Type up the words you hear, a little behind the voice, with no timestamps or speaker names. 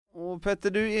Och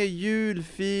Petter, du är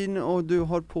julfin och du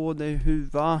har på dig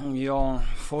huva. Ja,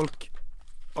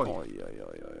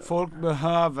 folk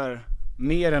behöver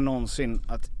mer än någonsin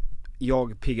att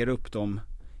jag piggar upp dem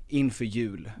inför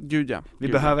jul. Gud ja. Vi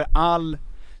behöver all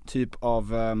typ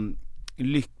av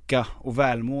lycka och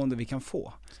välmående vi kan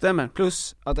få. Stämmer.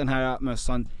 Plus att den här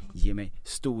mössan ger mig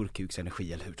stor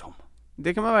kuksenergi, eller hur Tom?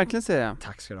 Det kan man verkligen säga.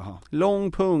 Tack ska du ha.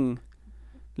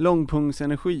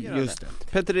 Långpungsenergi. Just det.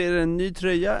 Petter, är det en ny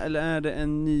tröja eller är det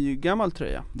en ny gammal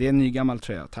tröja? Det är en ny gammal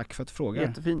tröja, tack för att du frågar.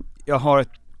 Jättefin. Jag har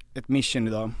ett mission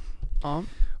idag. Ja.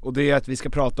 Och det är att vi ska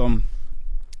prata om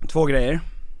 2 grejer.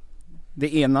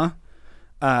 Det ena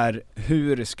är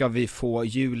hur ska vi få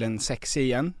julen sexig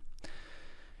igen.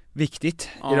 Viktigt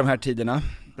i de här tiderna.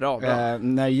 Bra.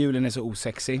 När julen är så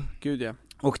osexig. Gud ja.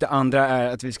 Och det andra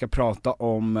är att vi ska prata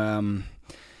om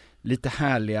lite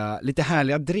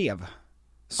härliga drev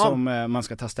som man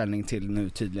ska ta ställning till nu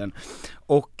tydligen.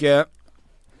 Och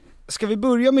ska vi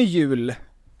börja med jul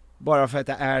bara för att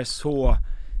det är så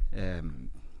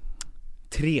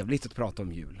trevligt att prata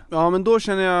om jul. Ja, men då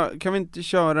känner jag, kan vi inte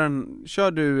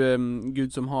kör du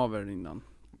Gud som haver innan?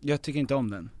 Jag tycker inte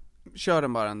om den. Kör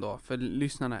den bara ändå, för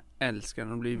lyssnarna älskar den,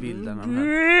 de blir vilda när de hör.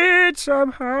 Gud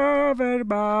som haver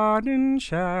barnen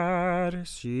kär,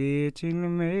 se till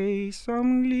mig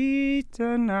som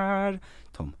liten är.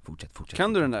 Tom, fortsätt.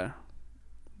 Kan du den där?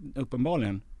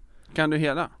 Uppenbarligen. Kan du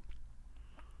hela?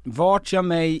 Vart jag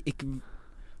mig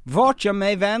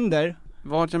vänder.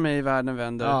 Vart jag mig i världen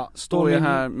vänder, Ja, står jag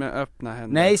här med öppna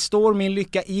händer. Nej, står min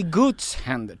lycka i Guds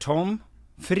händer, Tom.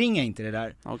 Förringa inte det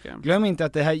där. Okay. Glöm inte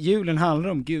att det här julen handlar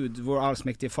om Gud, vår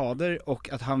allsmäktige fader, och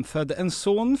att han födde en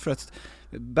son för att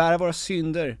bära våra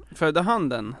synder. Födde han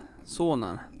den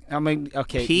sonen? Ja, men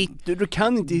okej. Peter, du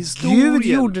kan inte historien. Gud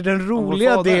gjorde den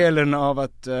roliga delen av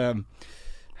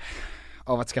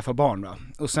att skaffa barn, va?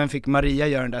 Och sen fick Maria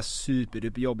göra den där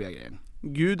superjobbiga grejen.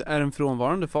 Gud är en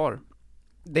frånvarande far.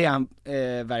 Det är han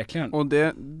verkligen. Och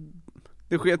det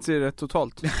sket sig rätt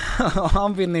totalt.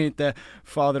 Han vinner inte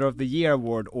Father of the Year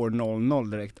Award år 00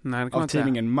 direkt. Nej, det kan av man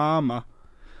tidningen säga. Mama.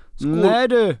 Skål. Nej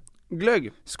du!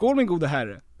 Glögg. Skål min gode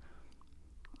herre.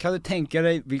 Kan du tänka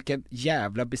dig vilken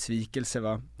jävla besvikelse,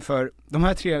 va? För de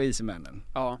här 3 vise männen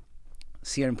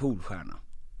ser en polstjärna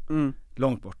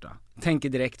långt borta. Tänker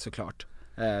direkt såklart,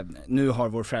 nu har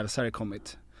vår frälsare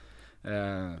kommit.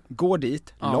 Går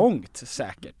dit, långt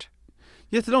säkert.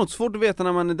 Jättelångt, svårt att veta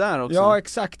när man är där också. Ja,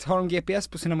 exakt, har de GPS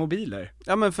på sina mobiler?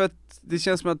 Ja, men för att det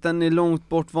känns som att den är långt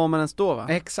bort var man än står, va?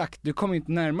 Exakt, du kommer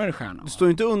inte närmare stjärnan. Du står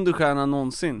inte under stjärnan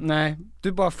någonsin. Nej,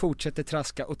 du bara fortsätter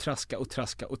traska.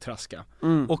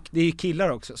 Och det är ju killar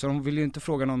också, så de vill ju inte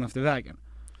fråga någon efter vägen.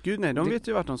 Gud nej, de vet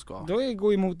ju vart de ska. Då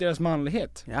går emot deras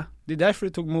manlighet. Ja. Det är därför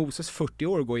det tog Moses 40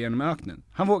 år att gå igenom öknen.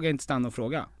 Han vågade inte stanna och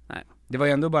fråga. Nej. Det var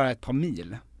ju ändå bara ett par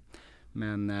mil.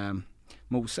 Men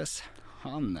Moses,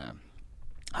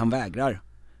 han vägrar.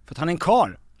 För att han är en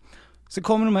karl. Så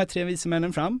kommer de här 3 vise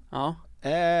männen fram. Ja.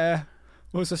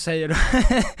 Och så säger de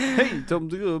hej,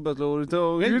 tomtegubbar slår i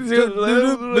tåg.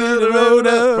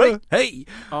 Hej!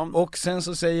 Och sen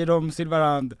så säger de till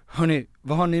varandra: hörni,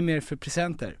 vad har ni mer för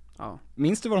presenter? Ja.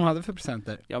 Minns du vad de hade för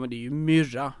presenter? Ja, men det är ju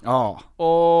myrra. Ja.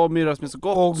 Och myrra som är så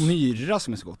gott. Och myra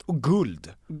som är så gott. Och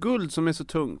guld. Guld som är så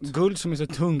tungt. Guld som är så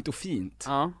tungt och fint.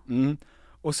 Ja.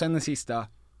 Och sen den sista.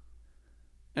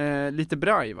 Lite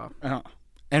braj, va? Ja.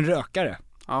 En rökare.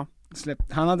 Ja.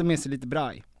 Han hade med sig lite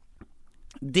braj.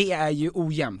 Det är ju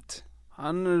ojämnt.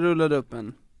 Han rullade upp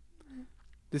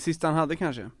det sista han hade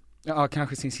kanske. Ja,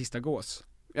 kanske sin sista gås.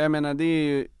 Jag menar,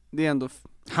 det är ändå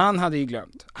Han hade ju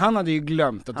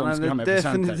glömt att de skulle ha med presenter.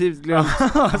 Han hade definitivt glömt.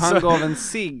 Han gav en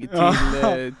cigg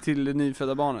till det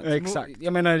nyfödda barnet. Exakt.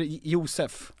 Jag menar,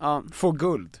 Josef får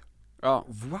guld. Ja.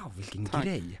 Wow, vilken Tack.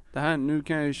 grej. Det här, nu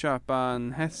kan jag ju köpa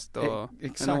en häst och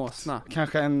en åsna.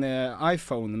 Kanske en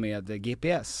iPhone med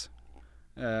GPS.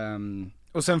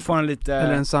 Och sen får han lite...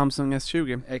 Eller en Samsung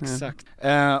S20. Exakt.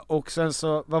 Och sen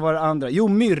så, vad var det andra? Jo,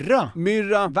 myrra.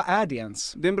 Vad är det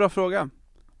ens? Det är en bra fråga.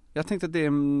 Jag tänkte att det är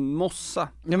mossa.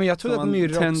 Ja, men jag trodde att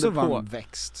myrra också var en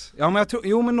växt. Ja, men jag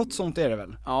tror, men något sånt är det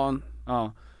väl.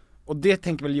 Ja. Och det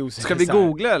tänker väl Josef. Ska vi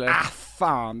googla eller?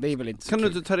 Fan, det är väl inte så Kan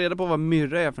kul. du inte ta reda på vad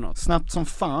myrra är för något? Snabbt som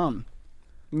fan.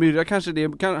 Myrra kanske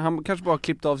han kanske bara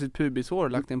klippt av sitt pubishår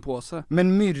och lagt i en påse.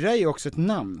 Men myrra är ju också ett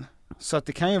namn. Så att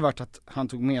det kan ju varit att han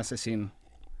tog med sig sin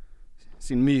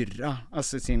myrra.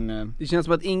 Alltså sin det känns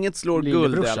som att inget slår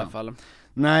guld i alla fall.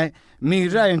 Nej,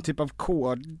 myrra är en typ av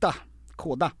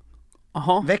kåda.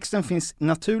 Aha. Växten finns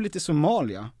naturligt i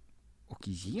Somalia och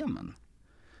Jemen.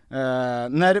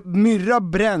 När myrra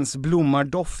bränns blommar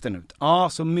doften ut. Ja,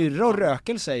 så myrra och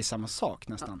rökelse är samma sak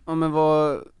nästan. Ja, men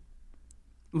vad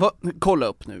Kolla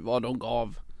upp nu vad de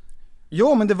gav.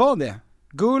 Jo, men det var det.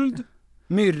 Guld,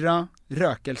 myrra,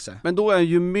 rökelse. Men då är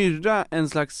ju myrra en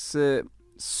slags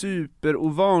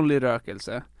superovanlig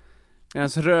rökelse. Medan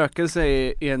rökelse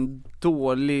är en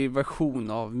dålig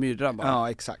version av myrra bara. Ja,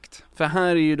 exakt. För här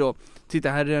är ju då, titta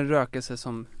här är en rökelse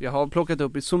som jag har plockat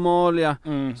upp i Somalia,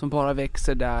 som bara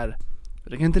växer där.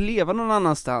 Det kan inte leva någon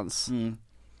annanstans.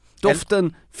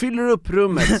 Doften fyller upp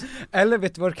rummet. Eller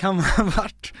vet du vad det kan ha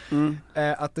varit?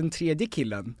 Att den tredje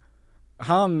killen,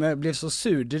 han blev så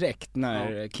sur direkt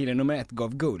när killen nummer 1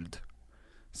 gav guld.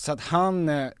 Så att han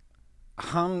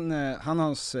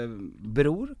hans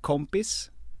bror,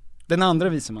 kompis, den andra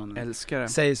visemannen, älskare,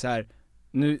 säger så här: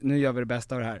 nu gör vi det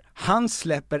bästa av det här. Han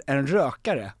släpper en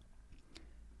rökare.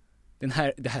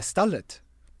 Det här stallet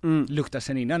luktar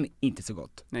sen innan inte så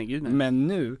gott. Nej, gud nej. Men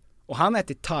nu, och han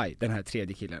äter thai, den här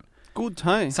tredje killen. God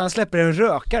thai. Så han släpper en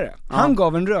rökare. Han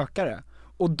gav en rökare.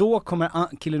 Och då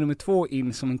kommer killen nummer 2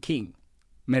 in som en king.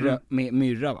 Med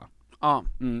myrra, va? Ja.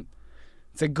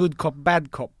 Så good cop,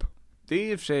 bad cop. Det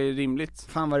är i och för sig rimligt.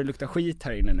 Fan vad det luktar skit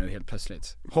här inne nu helt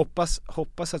plötsligt.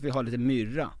 Hoppas att vi har lite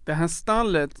myrra. Det här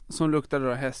stallet som luktade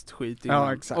då hästskit innan,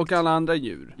 ja, exakt. och alla andra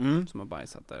djur som har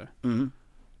bajsat där,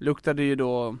 luktade ju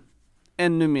då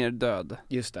ännu mer död.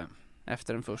 Just det.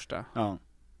 Efter den första. Ja.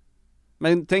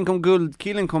 Men tänk om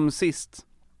guldkillen kom sist.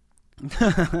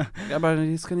 Jag bara,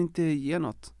 det ska ni inte ge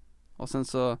något. Och sen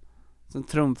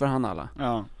trumfar han alla.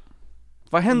 Ja.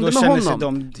 Vad hände med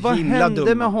honom? Vad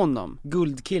hände med honom?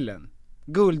 Guldkillen.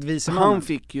 Guldvisemannen. Han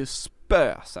fick ju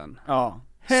spö sen. Ja.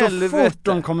 Helvete. Så fort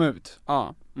de kom ut.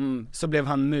 Ja. Så blev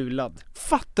han mulad.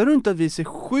 Fattar du inte att vi ser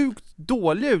sjukt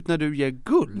dåliga ut när du ger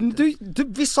guld?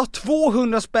 Vi sa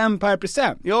 200 spänn per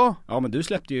present. Ja. Ja, men du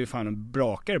släppte ju fan en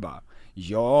brakare bara.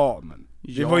 Ja, men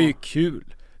det var ju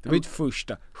kul. Det var ju ett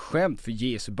första skämt för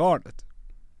Jesu barnet.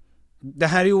 Det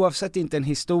här är oavsett inte en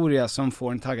historia som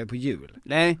får en taggad på jul.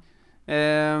 Nej,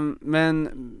 men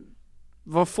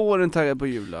vad får en taggad på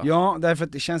jul då? Ja, därför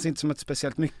att det känns inte som ett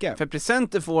speciellt mycket. För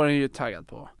presenter får en ju taggad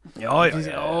på. Ja.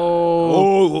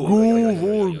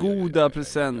 Goda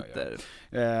presenter.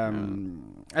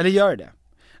 Eller gör det.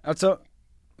 Alltså,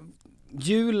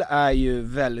 jul är ju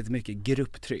väldigt mycket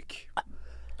grupptryck.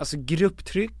 Alltså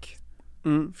grupptryck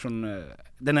från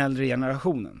den äldre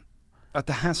generationen. Att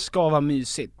det här ska vara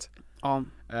mysigt. Ja.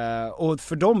 Och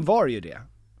för dem var ju det.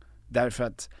 Därför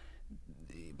att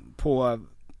på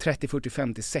 30, 40,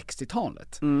 50,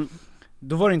 60-talet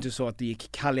då var det inte så att det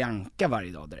gick Kalle Anka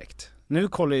varje dag direkt. Nu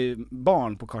kollar ju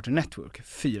barn på Cartoon Network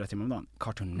 4 timmar om dagen.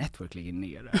 Cartoon Network ligger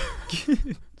nere.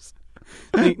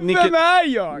 Vem är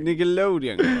jag?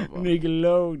 Nickelodeon,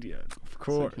 of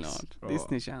course.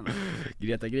 Disney Channel.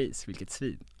 Greta Gris, vilket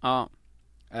svin. Ja.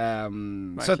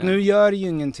 Så att nu gör det ju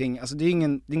ingenting. Alltså det är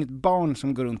inget barn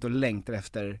som går runt och längtar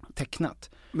efter tecknat.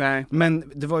 Nej.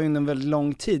 Men det var ju en väldigt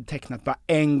lång tid tecknat bara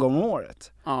en gång om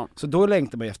året. Ja. Så då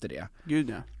längtar man ju efter det. Gud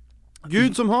ja.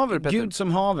 Gud som haver, Petter. Gud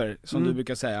som haver, som du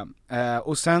brukar säga.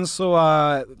 Och sen så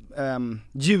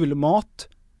julmat.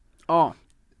 Ja.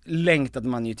 Längtade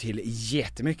man ju till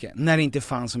jättemycket när det inte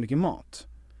fanns så mycket mat.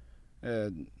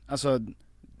 Alltså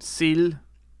sill.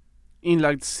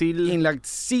 Inlagd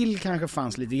sill kanske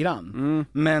fanns lite grann.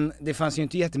 Men det fanns ju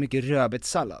inte jättemycket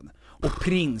rödbetssallad. Och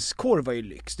prinskorv var ju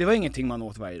lyx. Det var ingenting man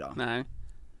åt varje dag. Nej.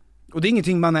 Och det är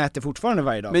ingenting man äter fortfarande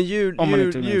varje dag. Men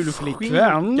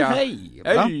julskinka.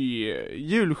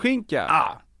 Julskinka.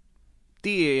 Ja.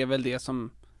 Det är väl det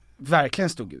som verkligen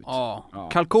stod ut. Ja.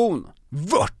 Kalkon.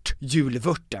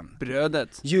 Julvörten.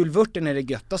 Brödet. Julvörten är det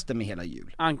göttaste med hela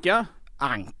jul.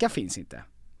 Anka finns inte.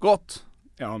 Gott.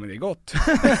 Ja, men det är gott.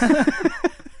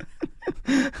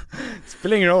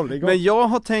 Spelar ingen roll, det är gott. Men jag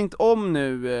har tänkt om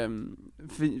nu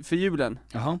för julen.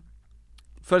 Jaha.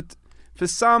 För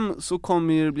Sam så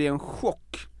kommer det bli en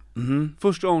chock.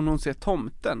 Första gången hon ser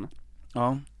tomten.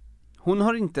 Ja. Hon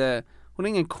har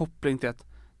ingen koppling till att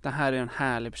det här är en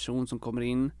härlig person som kommer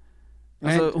in.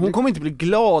 Alltså, hon kommer inte bli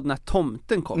glad när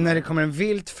tomten kommer. När det kommer en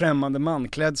vilt främmande man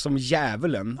klädd som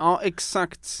djävulen. Ja,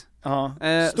 exakt. Ja,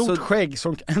 stort skägg,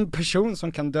 en person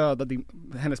som kan döda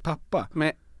hennes pappa.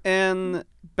 Med en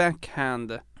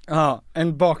backhand. Ja,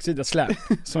 en baksida slap,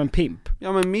 som en pimp.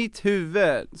 Ja, men mitt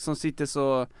huvud som sitter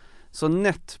så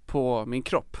nätt på min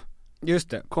kropp. Just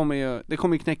det. Det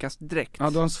kommer ju knäckas direkt. Ja,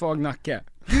 du har en svag nacke.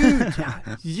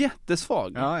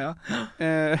 Jättesvag. Ja.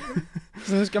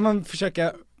 Så nu ska man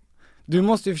du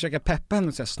måste ju försöka peppa henne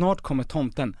och säga, snart kommer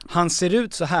tomten. Han ser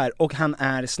ut så här och han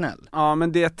är snäll. Ja,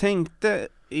 men det jag tänkte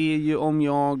är ju om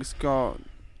jag ska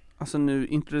nu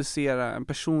introducera en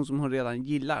person som hon redan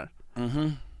gillar.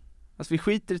 Alltså vi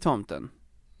skiter i tomten.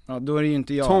 Ja, då är det ju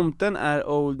inte jag. Tomten är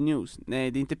old news.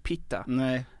 Nej, det är inte Pitta.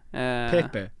 Nej.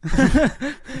 Pepe.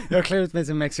 Jag klär ut mig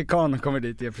som mexikan och kommer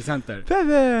dit och ger presenter.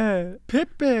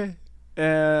 Pepe.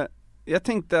 Jag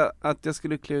tänkte att jag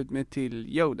skulle klä ut mig till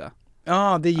Yoda.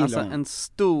 Ja, det gillar hon. Alltså en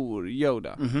stor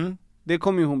Yoda. Det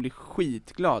kommer ju hon bli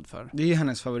skitglad för. Det är ju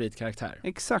hennes favoritkaraktär.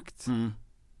 Exakt.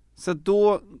 Så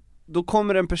då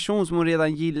kommer en person som hon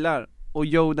redan gillar och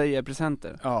Yoda ger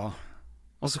presenter. Ja.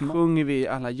 Och så sjunger vi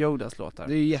alla Yodas låtar.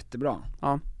 Det är ju jättebra.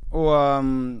 Ja. Och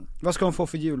vad ska hon få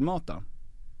för julmat då?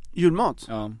 Julmat?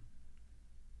 Ja.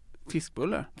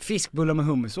 Fiskbullar med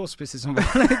hummersås, precis som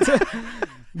vanligt.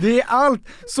 Det är allt.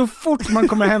 Så fort man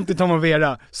kommer hem till Tom och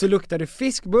Vera så luktar det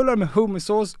fiskbullar med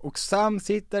hummersås och Sam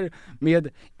sitter med,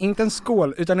 inte en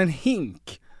skål utan en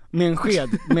hink med en sked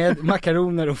med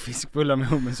makaroner och fiskbullar med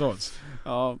hummersås.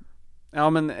 Ja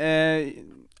men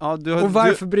och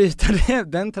varför bryta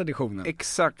den traditionen?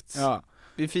 Exakt. Ja.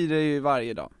 Vi firar ju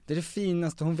varje dag. Det är det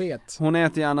finaste hon vet. Hon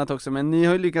äter ju annat också, men ni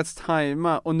har ju lyckats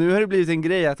tajma. Och nu har det blivit en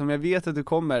grej att om jag vet att du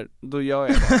kommer, då gör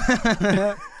jag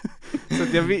det. Så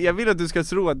att jag vill att du ska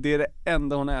tro att det är det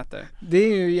enda hon äter. Det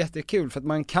är ju jättekul, för att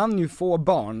man kan ju få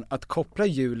barn att koppla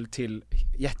jul till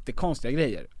jättekonstiga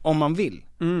grejer, om man vill.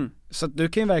 Så att du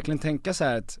kan ju verkligen tänka så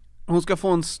här att hon ska få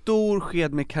en stor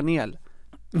sked med kanel.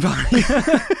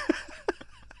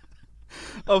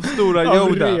 Av stora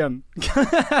Yoda.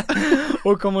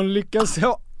 Och om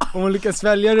hon lyckas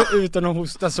svälja det utan att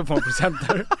hosta så får hon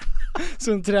presenter.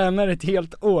 Så hon tränar ett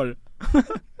helt år.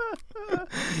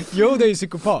 Yoda är ju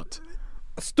psykopat.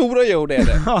 Stora Yoda är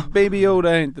det. Baby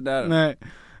Yoda är inte där. Nej.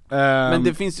 Men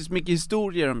det finns ju så mycket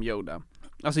historier om Yoda.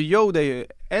 Alltså Yoda är ju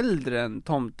äldre än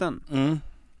tomten.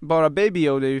 Bara Baby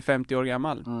Yoda är ju 50 år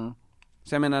gammal.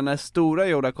 Så jag menar, när stora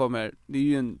Yoda kommer, det är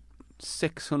ju en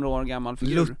 600 år gammal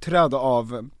figur. Luttrad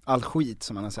av all skit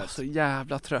som han har sett. Så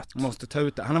jävla trött. Måste ta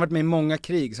ut det. Han har varit med i många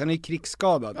krig, så han är ju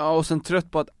krigsskadad. Ja, och sen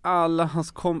trött på att alla han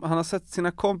har sett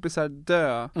sina kompisar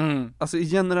dö. Alltså i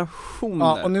generationer.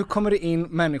 Ja, och nu kommer det in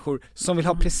människor som vill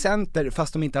ha presenter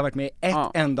fast de inte har varit med i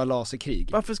ett enda laserkrig.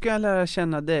 Varför ska jag lära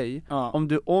känna dig om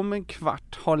du om en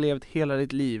kvart har levt hela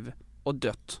ditt liv och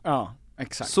dött? Ja,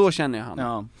 exakt. Så känner jag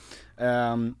han.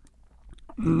 Ja.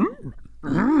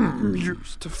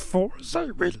 Use the force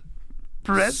I will.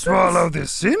 Swallow the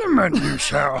cinnamon you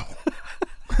shall.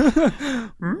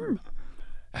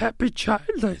 Happy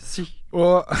child I see.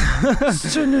 Och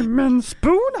cinnamon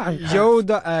spoon I have.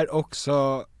 Yoda är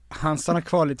också, han stannar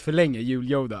kvar lite för länge,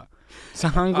 jul-Yoda. Så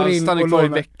han går in stannar och kvar i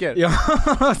veckor. Ja,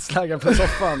 slaggar på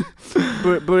soffan.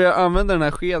 Börjar använda den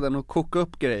här skeden och koka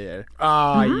upp grejer.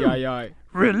 Aj.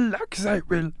 Relax I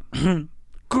will.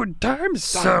 Good times.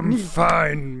 Some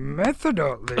fine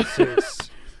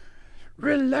methodologies.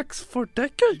 Relax for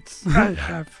decades I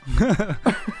have.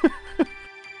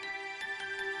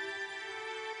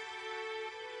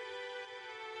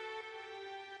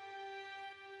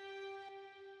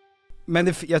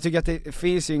 Men jag tycker att det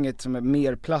finns ju inget som är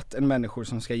mer platt än människor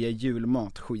som ska ge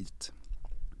julmat skit.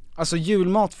 Alltså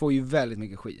julmat får ju väldigt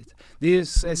mycket skit. Det är ju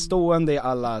stående i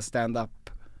alla stand-up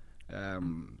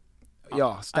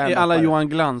stand-up. I alla Johan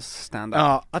Glans stand-up.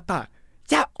 Ja, att bara,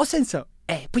 ja, och sen så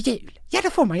på jul, ja då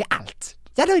får man ju allt.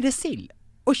 Ja då är det sill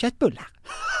och köttbullar.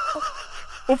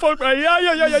 Och folk bara,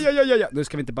 ja. Nu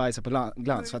ska vi inte bajsa på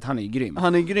Glans för att han är ju grym.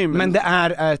 Han är grym. Men det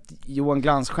är ett Johan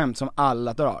Glans skämt som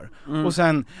alla drar. Och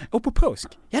sen, och på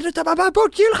påsk, ja då tar man bara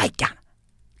bort julräckan.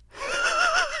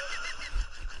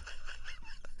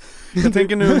 Jag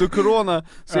tänker nu under corona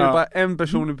så är det bara en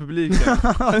person i publiken.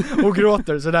 Och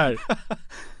gråter sådär.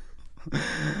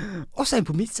 Och sen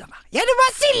på midsommar, ja det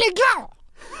var sillen kvar.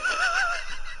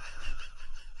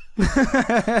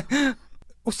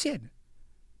 Och sen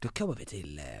då kommer vi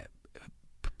till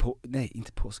nej,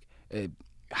 inte påsk.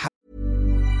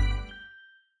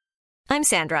 I'm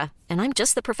Sandra, and I'm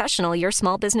just the professional your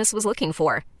small business was looking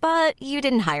for. But you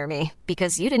didn't hire me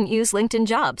because you didn't use LinkedIn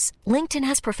Jobs. LinkedIn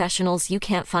has professionals you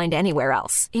can't find anywhere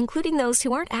else, including those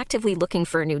who aren't actively looking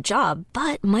for a new job,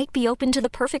 but might be open to the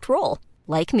perfect role,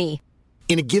 like me.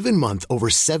 In a given month, over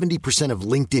 70% of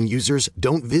LinkedIn users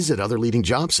don't visit other leading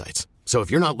job sites. So if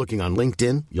you're not looking on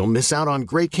LinkedIn, you'll miss out on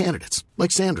great candidates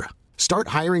like Sandra. Start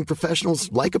hiring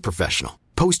professionals like a professional.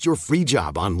 Post your free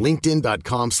job on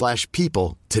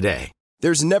linkedin.com/people today.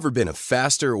 There's never been a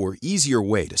faster or easier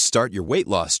way to start your weight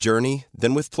loss journey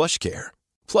than with PlushCare.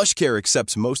 PlushCare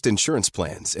accepts most insurance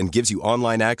plans and gives you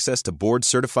online access to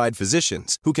board-certified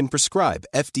physicians who can prescribe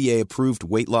FDA-approved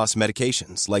weight loss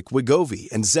medications like Wegovy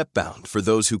and Zepbound for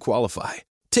those who qualify.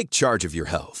 Take charge of your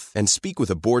health and speak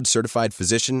with a board-certified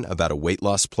physician about a weight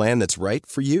loss plan that's right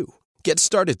for you. Get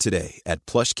started today at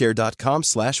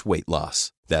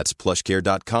plushcare.com/weightloss. That's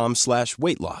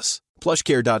plushcare.com/weightloss.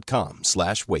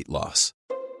 plushcare.com/weightloss.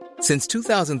 Since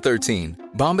 2013,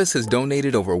 Bombas has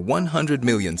donated over 100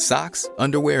 million socks,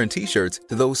 underwear, and T-shirts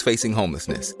to those facing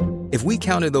homelessness. If we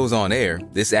counted those on air,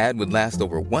 this ad would last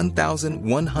over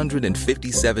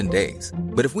 1,157 days.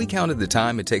 But if we counted the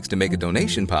time it takes to make a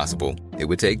donation possible, it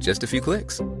would take just a few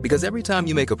clicks. Because every time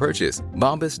you make a purchase,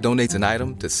 Bombas donates an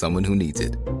item to someone who needs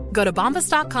it. Go to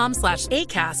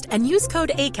bombas.com/ACAST and use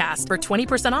code ACAST for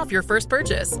 20% off your first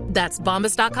purchase. That's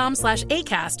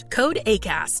bombas.com/ACAST, code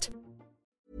ACAST.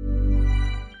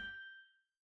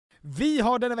 Vi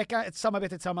har denna vecka ett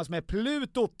samarbete tillsammans med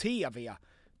Pluto TV.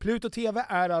 Pluto TV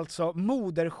är alltså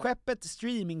moderskeppet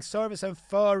streamingservicen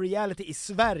för reality i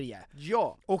Sverige.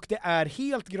 Ja. Och det är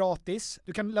helt gratis.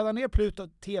 Du kan ladda ner Pluto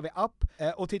TV-app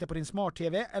och titta på din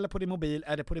smart-tv eller på din mobil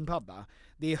eller på din padda.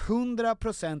 Det är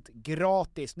 100%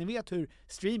 gratis. Ni vet hur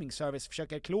streamingservice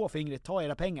försöker klåfingrigt ta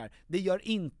era pengar. Det gör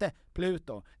inte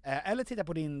Pluto. Eller titta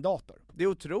på din dator. Det är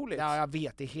otroligt. Ja, jag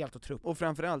vet. Det är helt otroligt. Och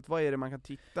framförallt, vad är det man kan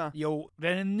titta? Jo, det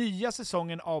är den nya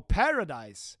säsongen av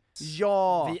Paradise.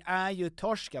 Ja! Vi är ju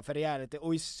torska för reality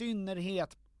och i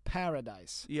synnerhet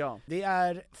Paradise. Ja. Det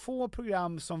är få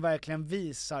program som verkligen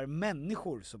visar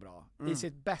människor så bra. I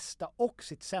sitt bästa och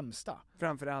sitt sämsta.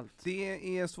 Framförallt.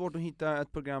 Det är svårt att hitta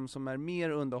ett program som är mer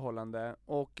underhållande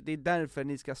och det är därför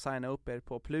ni ska signa upp er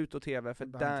på Pluto TV. För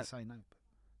det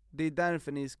är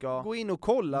därför ni ska gå in och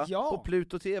kolla på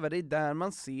Pluto TV. Det är där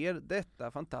man ser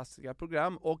detta fantastiska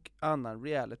program och annan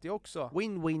reality också.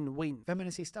 Win, win, win. Vem är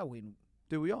den sista win?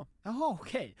 Du och jag. Jaha,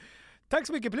 okej. Tack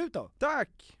så mycket Pluto.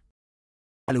 Tack!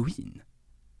 Halloween.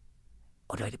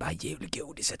 Och då är det bara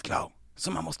julgodiset klar.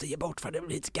 Som man måste ge bort för det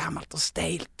blir lite gammalt och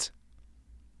stelt.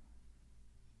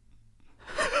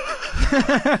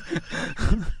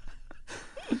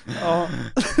 Ja.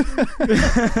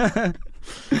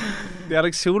 Det är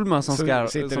Alex Schulman som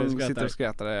sitter och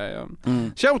skrattar. Ja.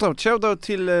 Shoutout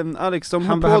till Alex som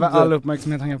han behöver all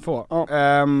uppmärksamhet han kan få.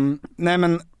 Nej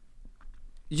men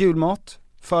julmat,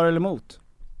 för eller emot?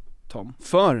 Tom?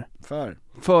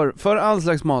 För all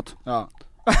slags mat. Ja.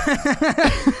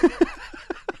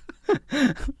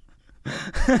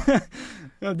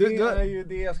 Ja, det är ju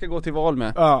det jag ska gå till val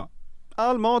med. Ja.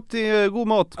 All mat är god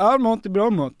mat. All mat är bra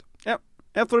mat. Ja,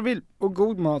 ät vad du vill. Och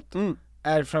god mat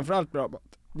är framförallt bra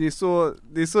mat. Det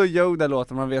är så Yoda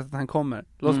låter man vet att han kommer.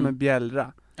 Låter som en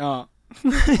bjällra. Ja.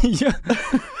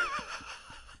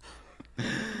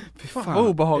 Fy fan,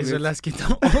 obehagligt. Det är så läskigt.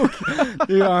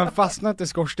 Och han fastnat i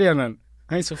skorstenen.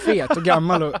 Han är så fet och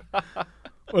gammal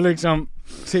och liksom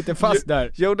sitter fast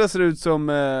där. Yoda ser ut som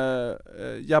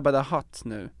Jabba the Hutt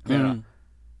nu.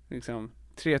 Liksom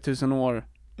 3000 år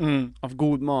av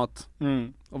god mat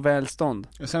och välstånd.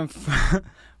 Och sen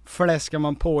fläskar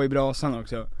man på i brasan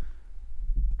också.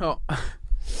 Ja.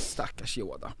 Stackars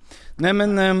Yoda. Nej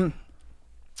men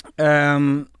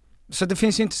så det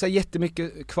finns ju inte så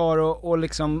jättemycket kvar och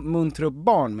liksom muntra upp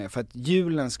barn med för att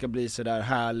julen ska bli så där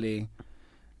härlig.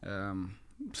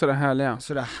 Sådär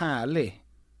härlig.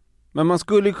 Men man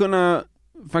skulle kunna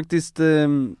faktiskt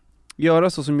göra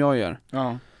så som jag gör.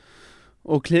 Ja.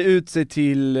 Och klä ut sig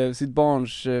till sitt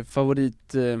barns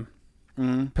favorit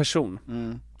person.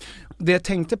 Det jag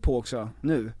tänkte på också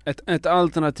nu. Ett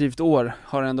alternativt år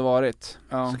har det ändå varit.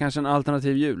 Ja. Så kanske en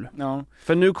alternativ jul. Ja.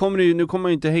 För nu kommer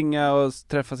man ju inte hänga och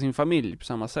träffa sin familj på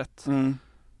samma sätt.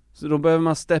 Så då behöver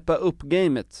man steppa upp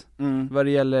gamet vad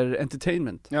det gäller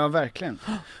entertainment. Ja, verkligen.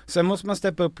 Sen måste man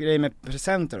steppa upp grejer med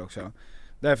presenter också.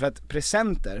 Därför att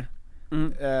presenter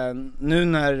nu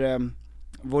när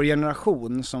vår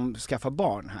generation som skaffar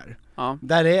barn här,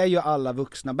 där är ju alla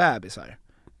vuxna bebisar.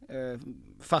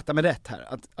 Fatta mig rätt här,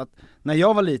 att när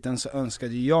jag var liten så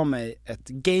önskade jag mig ett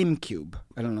GameCube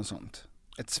eller något sånt.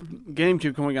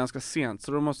 GameCube kommer ganska sent,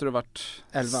 så då måste det varit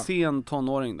 11. Sen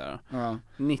tonåring där. Ja.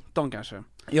 19 kanske.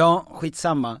 Ja,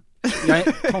 skitsamma. Jag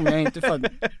är inte född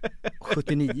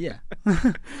 79.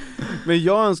 Men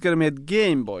jag önskade mig ett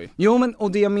Gameboy. Jo, men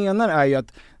och det jag menar är ju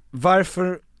att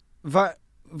varför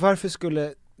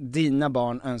skulle dina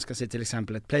barn önska sig till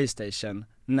exempel ett PlayStation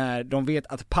när de vet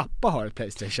att pappa har ett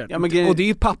PlayStation? Ja, men och det är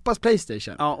ju pappas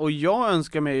PlayStation. Ja, och jag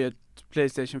önskar mig ett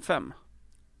PlayStation 5.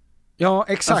 Ja,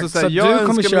 exakt. Alltså, så du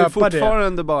kommer köpa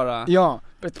fortfarande det. Bara. Ja,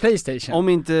 ett PlayStation. Om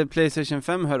inte PlayStation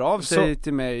 5 hör av sig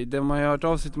till mig. De har ju hört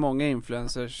av sig till många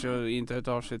influencers och inte hört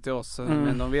av sig till oss.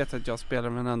 Men de vet att jag spelar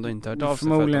men ändå inte hört av sig.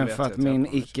 Förmodligen för att min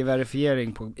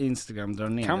icke-verifiering på Instagram drar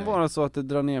ner. Kan vara så att det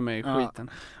drar ner mig i skiten.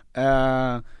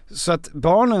 Så att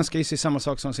barnen ska ju se samma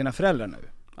sak som sina föräldrar nu.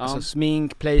 Alltså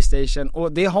smink, PlayStation,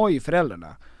 och det har ju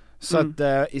föräldrarna. Så att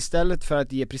istället för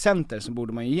att ge presenter så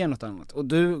borde man ju ge något annat. Och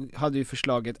du hade ju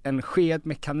förslaget en sked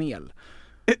med kanel.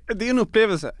 Det är en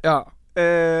upplevelse. Ja.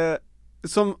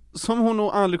 Som hon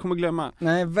nog aldrig kommer glömma.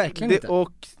 Nej, verkligen inte.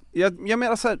 Och jag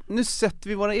menar så här, nu sätter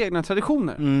vi våra egna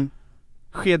traditioner.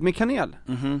 Sked med kanel.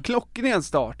 Klockren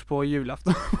start på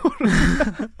julafton.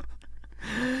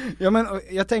 Ja, men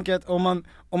jag tänker att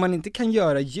om man inte kan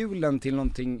göra julen till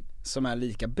någonting som är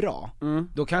lika bra,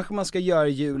 då kanske man ska göra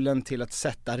julen till att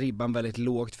sätta ribban väldigt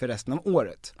lågt för resten av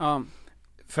året.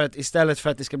 För att istället för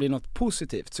att det ska bli något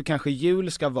positivt, så kanske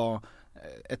jul ska vara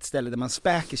ett ställe där man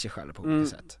späker sig själv på olika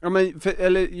sätt. Ja, men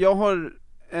eller jag har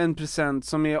en present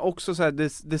som är också så här,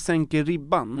 det sänker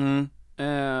ribban.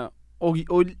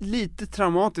 Och lite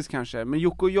traumatiskt kanske, men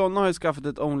Jocke och Jonna har ju skaffat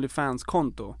ett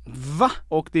OnlyFans-konto. Va?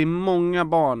 Och det är många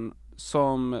barn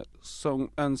som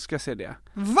önskar sig det.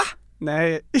 Va?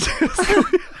 Nej.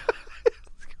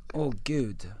 Åh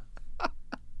gud.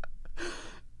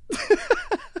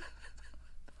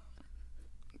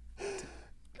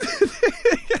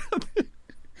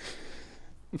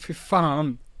 Fy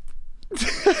fan.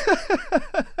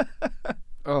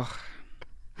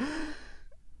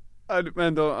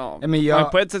 Men då, ja. Men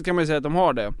på ett sätt kan man ju säga att de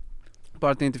har det.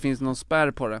 Bara att det inte finns någon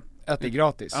spärr på det. Att det är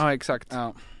gratis. Ja, exakt.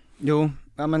 Ja. Jo,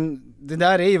 ja, men det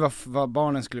där är ju vad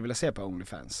barnen skulle vilja se på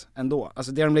OnlyFans ändå.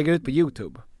 Alltså det de lägger ut på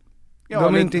YouTube. Ja,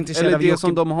 de är inte intresserade eller av det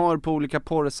som de har på olika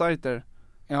porrsajter.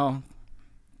 Ja.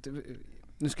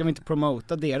 Nu ska vi inte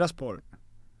promota deras porr.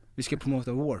 Vi ska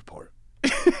promota vår porr.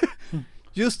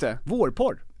 Just det. Vår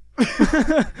porr.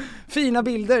 Fina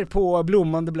bilder på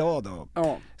blommande blad och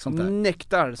sånt där.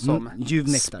 Nektar som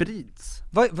sprids.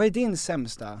 Vad är din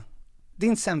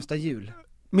sämsta jul?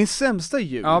 Min sämsta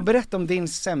jul? Ja, berätta om din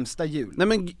sämsta jul. Nej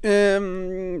men,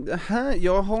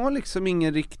 jag har liksom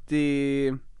ingen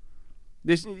riktig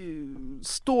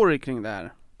story kring det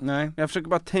här. Nej. Jag försöker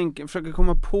bara försöker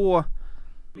komma på.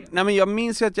 Nej men jag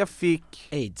minns ju att jag fick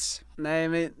AIDS. Nej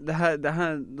men det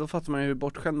här då fattar man ju hur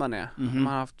bortskämd man är. Man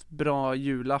har haft bra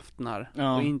julaftnar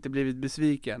och inte blivit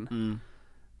besviken.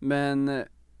 Men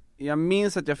jag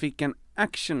minns att jag fick en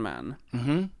Action Man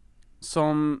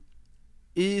som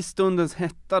i stundens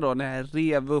hetta då, när jag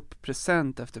rev upp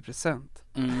present efter present,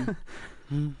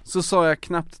 så sa jag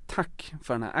knappt tack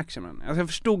för den här Action Man. Alltså jag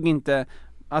förstod inte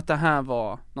att det här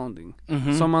var någonting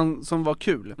som var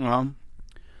kul.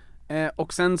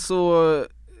 Och sen så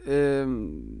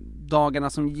dagarna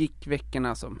som gick,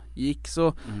 veckorna som gick,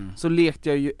 så lekte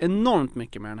jag ju enormt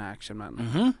mycket med den här Action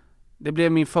Man. Det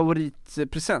blev min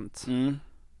favoritpresent.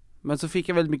 Men så fick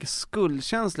jag väldigt mycket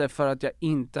skuldkänsla för att jag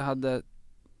inte hade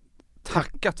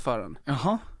tackat för den.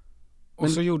 Jaha.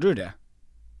 Och så gjorde du det?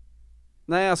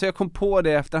 Nej, alltså jag kom på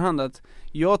det efterhand att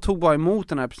jag tog bara emot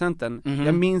den här presenten.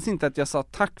 Jag minns inte att jag sa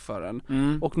tack för den.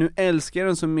 Och nu älskar jag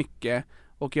den så mycket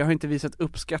och jag har inte visat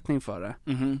uppskattning för det.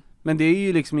 Men det är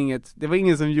ju liksom det var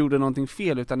ingen som gjorde någonting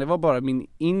fel, utan det var bara min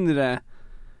inre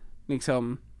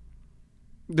liksom,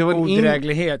 det var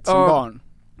odräglighet som barn.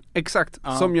 Exakt,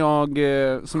 som jag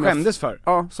skämdes för.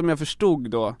 Ja, som jag förstod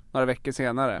då några veckor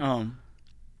senare.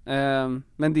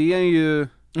 Men det är ju.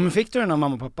 Men fick du den av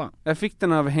mamma och pappa? Jag fick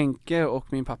den av Henke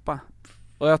och min pappa.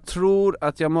 Och jag tror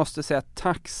att jag måste säga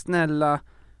tack snälla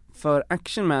för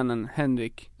Actionmanen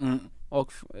Henrik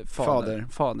och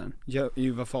fadern.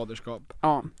 Ljuva faderskap.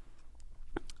 Ja.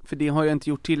 För det har jag inte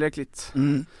gjort tillräckligt.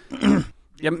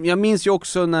 Jag minns ju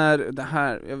också när det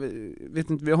här, jag vet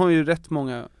inte, vi har ju rätt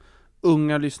många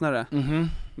unga lyssnare.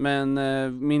 Men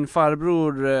min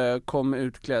farbror kom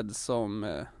utklädd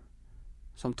som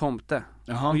tomte.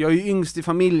 Och jag är ju yngst i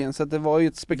familjen, så att det var ju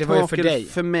ett spektakel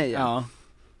för mig. Ja.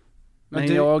 Men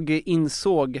jag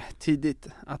insåg tidigt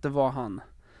att det var han.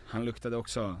 Han luktade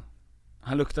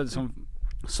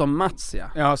som Mats, ja.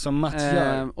 Ja, som Mats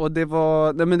gör. Och det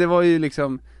var ju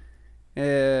liksom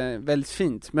väldigt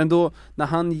fint. Men då när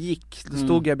han gick, då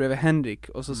stod jag bredvid Henrik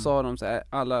och så sa de så här,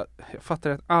 jag fattar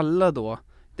att alla då,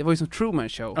 det var ju som Truman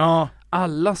Show. Ja.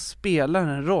 Alla spelar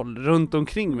en roll runt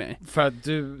omkring mig. För att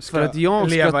du ska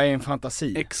leva i en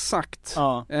fantasi. Exakt.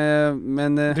 Ja.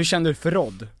 Men du kände dig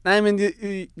förrådd. Nej, men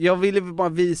jag ville bara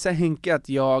visa Henke att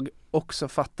jag också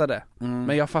fattade.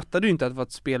 Men jag fattade ju inte att det var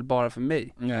ett spel bara för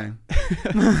mig. Nej.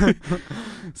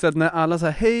 Så att när alla sa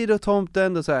hej då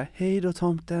tomten, då sa jag hej då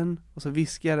tomten, och så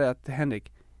viskade jag till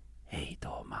Henrik, hej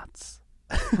då Mats.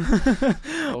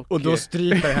 och då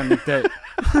stryper Henrik dig.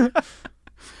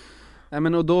 Nej,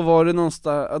 men och då var det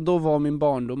någonstans, då var min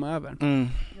barndom över.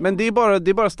 Men det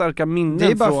är bara starka minnen.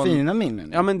 Det är bara fina minnen.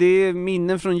 Ja, men det är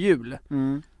minnen från jul.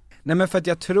 Nej, men för att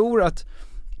jag tror att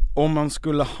om man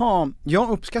skulle jag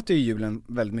uppskattar ju julen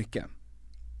väldigt mycket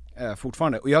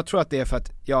fortfarande, och jag tror att det är för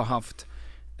att jag har haft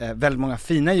väldigt många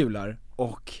fina jular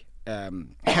och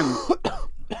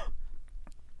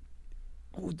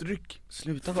dryck.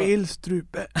 Sluta fel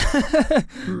strupe.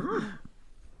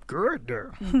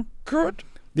 Good.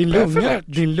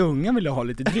 Din lunga vill ha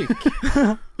lite dryck.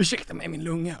 Ursäkta mig, min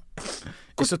lunga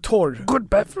är så torr. Good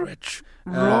beverage.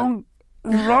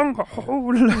 Wrong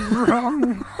hole.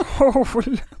 Wrong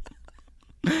hole.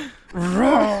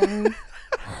 Wrong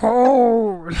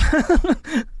hole.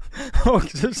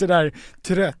 Och sådär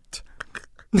trött.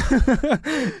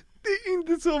 Det är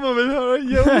inte så man vill höra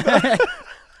Yoda.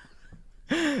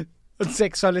 Att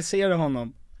sexualisera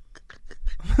honom.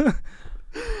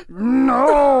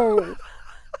 No.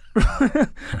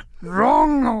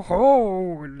 Wrong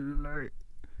hole.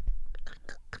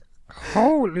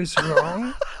 Hole is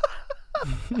wrong.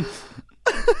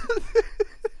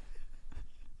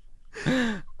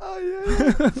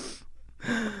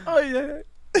 Aj.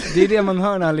 Det är det man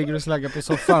hör när han ligger och slaggar på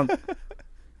soffan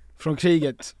från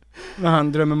kriget, när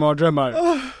han drömmer mardrömmar.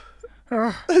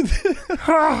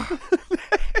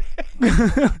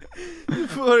 Du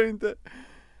får inte.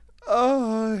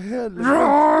 Helvete.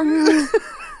 Wrong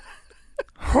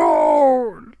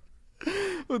hole.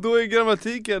 Och då är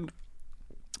grammatiken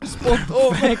spot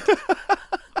on.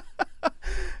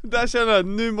 Där känner jag,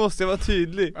 nu måste jag vara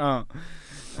tydlig.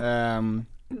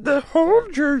 The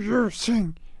hole you're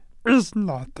using is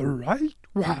not the right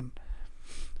one,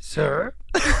 sir.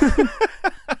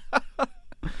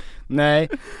 Nej,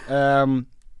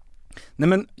 nej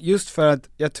men just för att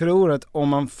jag tror att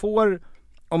om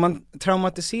man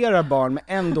traumatiserar barn med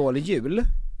en dålig jul,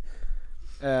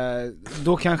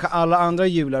 då kanske alla andra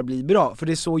jular blir bra, för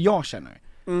det är så jag känner.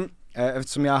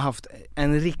 Eftersom jag har haft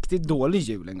en riktigt dålig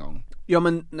jul en gång. Ja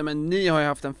men ni har ju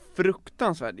haft en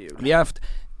fruktansvärd jul. Vi har haft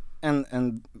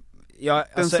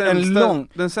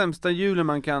den sämsta julen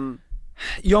man kan.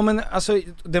 Ja men alltså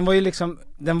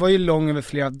den var ju lång över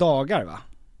flera dagar, va?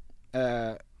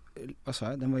 Vad sa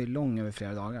jag? Den var ju lång över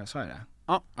flera dagar, sa jag det?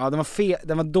 Ja. Ja,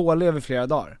 den var dålig över flera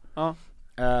dagar. Ja.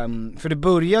 För det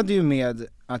började ju med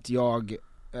att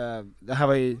det här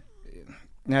var ju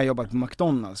när jag jobbade på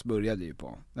McDonalds, började ju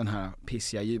på den här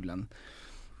pissiga julen.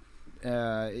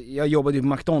 Jag jobbade ju på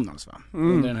McDonalds, va?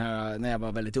 Under den här, när jag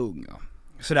var väldigt ung, va?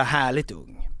 Så där härligt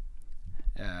ung.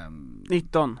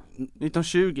 19,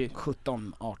 20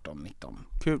 17, 18, 19.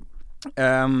 Kul.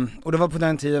 Och det var på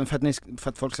den tiden för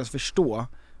att folk ska förstå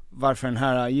varför den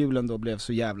här julen då blev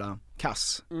så jävla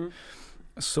kass.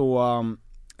 Så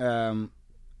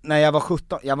när jag var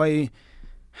 17, jag var ju,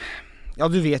 ja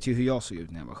du vet ju hur jag såg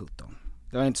ut när jag var 17.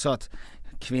 Det var inte så att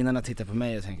kvinnorna tittar på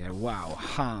mig och tänker wow,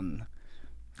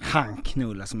 han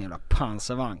knullar som en jävla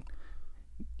pansarvagn.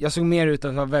 Jag såg mer ut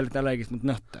att vara väldigt allergisk mot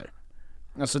nötter.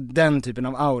 Alltså den typen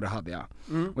av aura hade jag.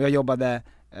 Och jag jobbade,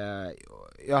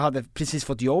 jag hade precis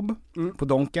fått jobb på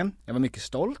Donken. Jag var mycket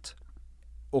stolt.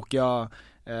 Och jag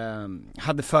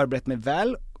hade förberett mig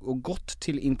väl och gått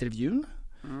till intervjun.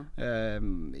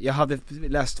 Jag hade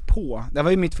läst på, det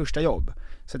var ju mitt första jobb.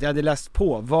 Så att jag hade läst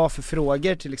på vad för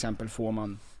frågor till exempel får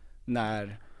man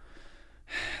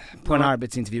på en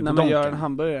arbetsintervju på Donken. När man gör en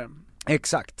hamburgare.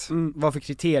 Exakt, vad för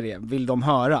kriterier vill de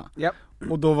höra? Yep.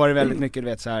 Och då var det väldigt mycket, du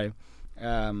vet så här,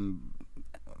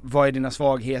 vad är dina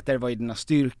svagheter, vad är dina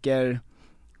styrkor?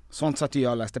 Sånt satt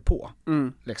jag läste på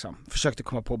liksom. Försökte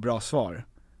komma på bra svar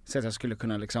så att jag skulle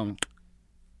kunna liksom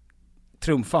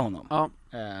trumfa honom,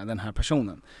 den här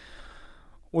personen.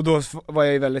 Och då var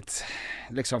jag ju väldigt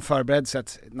liksom förberedd, så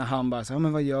att när han bara så,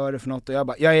 men vad gör du för något? Och jag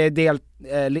bara, jag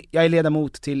är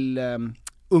ledamot till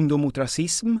Ungdom mot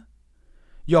rasism.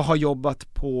 Jag har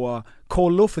jobbat på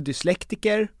kollo för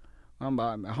dyslektiker. Och han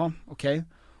bara, jaha, okej.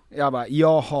 Jag bara,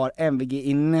 jag har MVG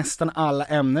i nästan alla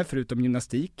ämnen förutom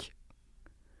gymnastik.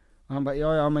 Och han bara,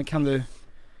 ja men kan du,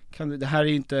 det här är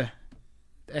ju inte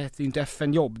ett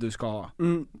FN-jobb du ska ha.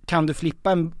 Kan du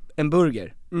flippa en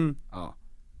burger? Ja.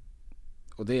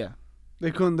 Och det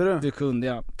kunde du. Det kunde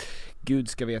jag. Gud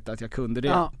ska veta att jag kunde det.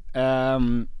 Ja.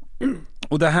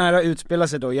 Och det här har utspelat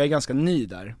sig då, jag är ganska ny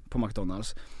där på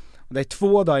McDonalds. Och det är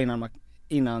 2 dagar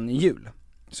innan jul.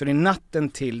 Så det är natten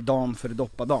till dagen för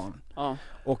doppadan. Ja.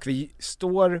 Och vi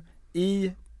står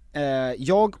i,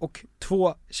 jag och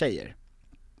 2 tjejer.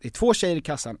 Det är 2 tjejer i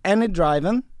kassan. En i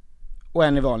driven och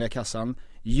en i vanliga kassan.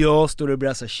 Jag står och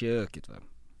brassar köket, va.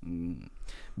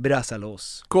 Brassar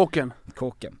loss. Kåken.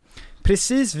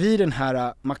 Precis vid den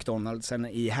här McDonaldsen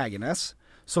i Hägernäs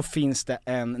så finns det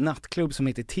en nattklubb som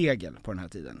heter Tegel på den här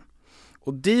tiden.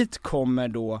 Och dit kommer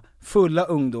då fulla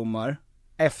ungdomar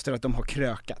efter att de har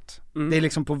krökat. Det är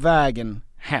liksom på vägen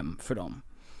hem för dem.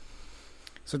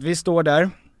 Så att vi står där,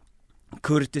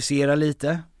 kurtiserar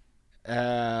lite.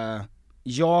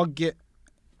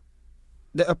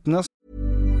 Det öppnas.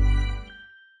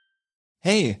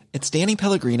 Hey, it's Danny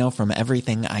Pellegrino from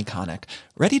Everything Iconic.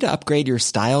 Ready to upgrade your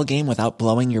style game without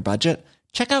blowing your budget?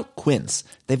 Check out Quince.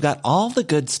 They've got all the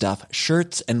good stuff,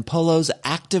 shirts and polos,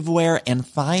 activewear and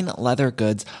fine leather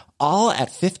goods, all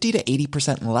at 50 to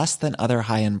 80% less than other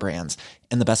high-end brands.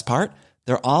 And the best part?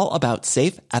 They're all about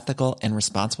safe, ethical, and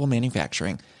responsible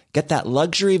manufacturing. Get that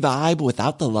luxury vibe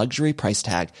without the luxury price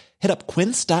tag. Hit up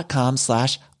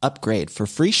quince.com/upgrade for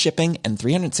free shipping and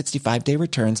 365-day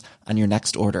returns on your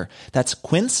next order. That's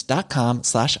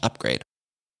quince.com/upgrade.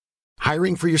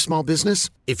 Hiring for your small business?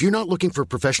 If you're not looking for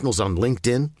professionals on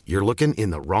LinkedIn, you're looking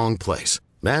in the wrong place.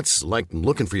 That's like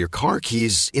looking for your car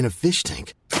keys in a fish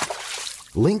tank.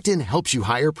 LinkedIn helps you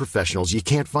hire professionals you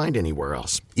can't find anywhere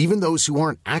else, even those who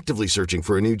aren't actively searching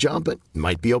for a new job but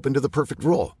might be open to the perfect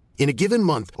role. In a given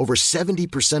month, over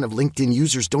 70% of LinkedIn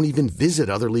users don't even visit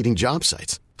other leading job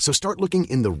sites. So start looking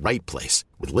in the right place.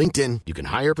 With LinkedIn, you can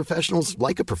hire professionals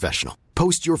like a professional.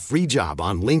 Post your free job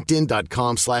on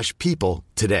linkedin.com/people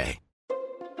today.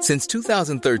 Since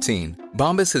 2013,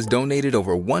 Bombas has donated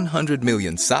over 100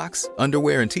 million socks,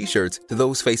 underwear, and T-shirts to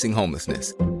those facing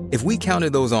homelessness. If we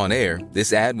counted those on air,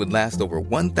 this ad would last over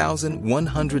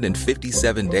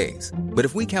 1,157 days. But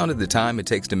if we counted the time it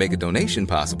takes to make a donation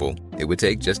possible, it would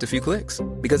take just a few clicks.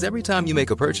 Because every time you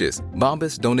make a purchase,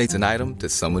 Bombas donates an item to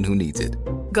someone who needs it.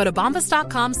 Go to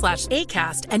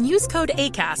bombas.com/ACAST and use code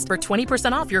ACAST for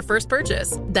 20% off your first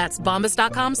purchase. That's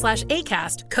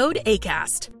bombas.com/ACAST, code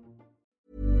ACAST.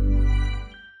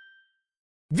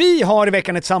 Vi har i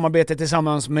veckan ett samarbete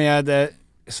tillsammans med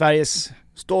Sveriges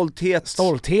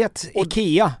stolthet,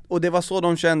 IKEA. Och det var så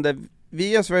de kände,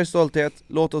 vi är Sveriges stolthet,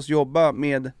 låt oss jobba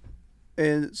med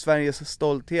Sveriges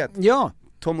stolthet. Ja.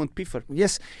 Tom und Piffer.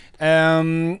 Yes.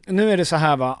 Nu är det så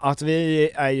här att vi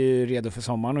är ju redo för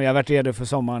sommaren, och jag har varit redo för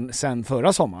sommaren sedan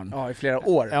förra sommaren. Ja, i flera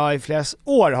år. Ja, i flera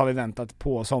år har vi väntat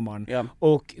på sommaren. Ja.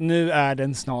 Och nu är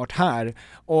den snart här.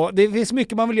 Och det finns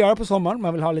mycket man vill göra på sommaren.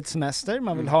 Man vill ha lite semester,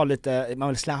 man vill ha lite, man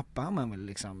vill slappa, man vill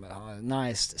liksom ha ett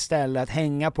nice ställe att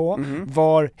hänga på.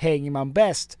 Var hänger man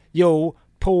bäst? Jo,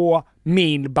 på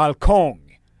min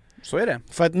balkong. Så är det.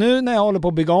 För att nu när jag håller på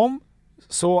att bygga om,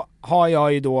 så har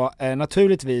jag ju då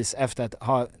naturligtvis, efter att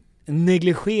ha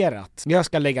negligerat, jag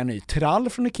ska lägga ny trall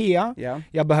från IKEA,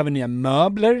 jag behöver nya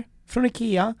möbler från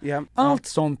IKEA, allt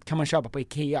sånt kan man köpa på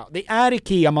IKEA. Det är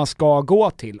IKEA man ska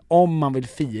gå till om man vill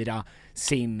fira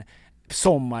sin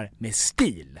sommar med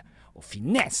stil och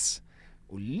finess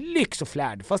och lyx och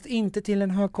flärd, fast inte till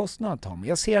en hög kostnad, Tom.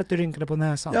 Jag ser att du rynkade på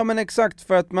näsan. Ja, men exakt,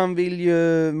 för att man vill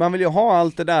ju ha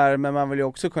allt det där, men man vill ju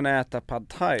också kunna äta pad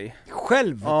thai.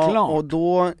 Självklart. Ja, och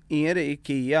då är det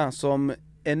IKEA som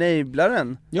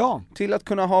enablaren till att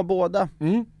kunna ha båda.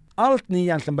 Allt ni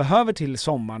egentligen behöver till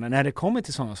sommaren när det kommer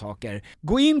till sådana saker,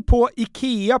 gå in på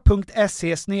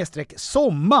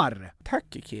ikea.se/sommar.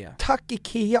 Tack IKEA. Tack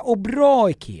IKEA, och bra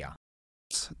IKEA.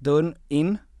 Dörren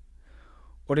in.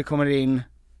 Och det kommer in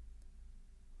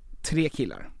 3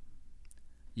 killar.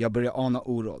 Jag börjar ana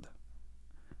oråd.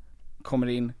 Kommer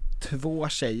in 2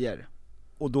 tjejer.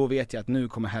 Och då vet jag att nu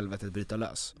kommer helvetet bryta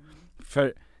lös.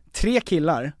 För 3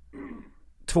 killar,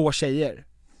 2 tjejer,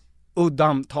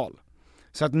 uddantal.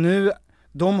 Så att nu,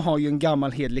 de har ju en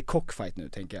gammal hedlig cockfight nu,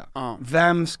 tänker jag.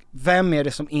 Vem är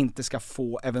det som inte ska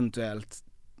få eventuellt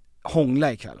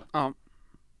hångla ikväll?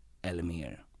 Eller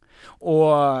mer.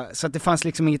 Och så att det fanns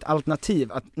liksom inget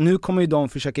alternativ, att nu kommer ju de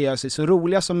försöka göra sig så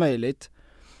roliga som möjligt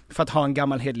för att ha en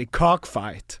gammal hedlig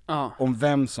cockfight om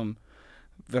vem som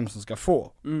ska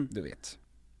få, du vet.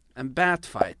 En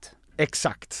batfight.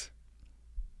 Exakt.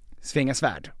 Svinga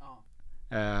svärd.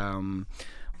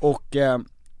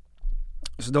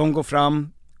 Så de går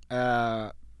fram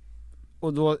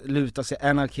och då lutar sig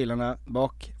en av killarna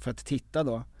bak för att titta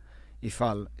då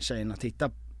ifall tjejerna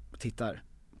tittar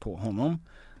på honom.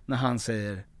 När han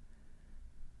säger,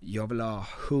 jag vill ha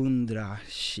 100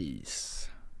 cheese.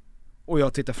 Och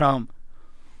jag tittar fram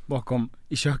bakom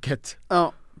i köket.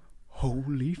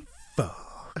 Holy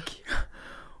fuck.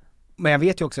 Men jag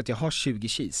vet ju också att jag har 20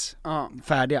 cheese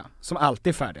färdiga, som alltid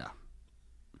är färdiga.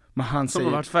 Men han som säger,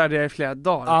 har varit färdiga i flera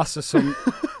dagar. Alltså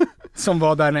som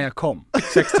var där när jag kom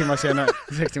 6 timmar senare,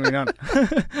 6 timmar innan.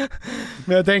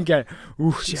 Men jag tänker,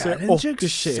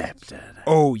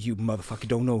 oh you motherfucker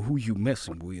don't know who you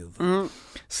messing with.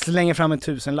 Slänger fram en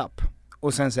 1000-lapp.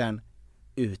 Och sen säger han,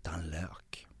 utan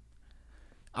lök.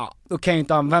 Ja, då kan jag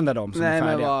inte använda dem som är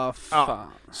färdiga. Men vad fan.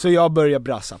 Så jag börjar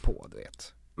brassa på, du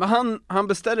vet. Men han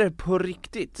beställer det på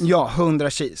riktigt? Ja, 100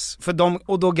 cheese.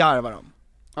 Och då garvar de.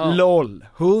 LOL,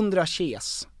 100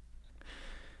 cheese.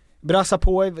 Brassa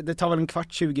på, det tar väl en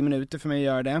kvart, 20 minuter för mig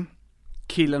att göra det.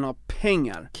 Killen har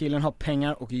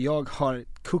pengar och jag har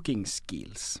cooking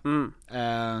skills.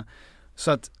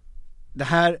 Så att det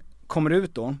här kommer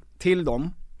ut då till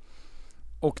dem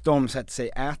och de sätter sig,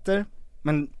 äter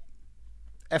men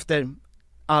efter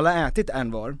alla ätit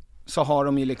en var så har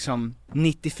de ju liksom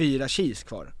 94 cheese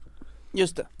kvar.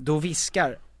 Just det. Då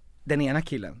viskar den ena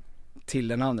killen till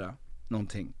den andra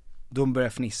någonting. De börjar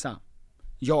fnissa.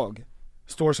 Jag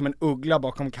står som en uggla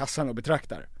bakom kassan och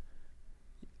betraktar.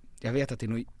 Jag vet att det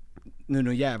är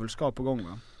något djävulskap på gång,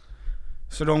 va.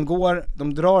 Så de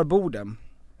drar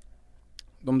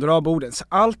borden. Så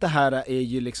allt det här är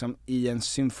ju liksom i en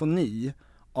symfoni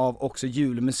av också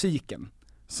julmusiken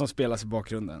som spelas i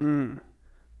bakgrunden.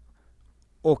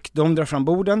 Och de drar fram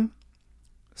borden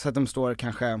så att de står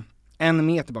kanske 1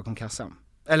 meter bakom kassan,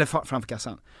 eller framför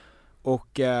kassan,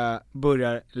 och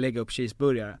börjar lägga upp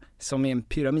cheeseburgare som är en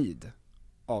pyramid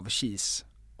av cheese,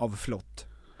 av flott.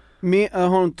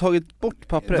 Har de tagit bort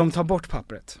pappret? De tar bort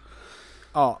pappret.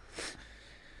 Ja.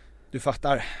 Du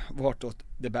fattar vartåt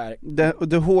det bär.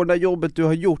 Det hårda jobbet du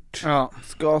har gjort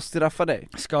ska straffa dig.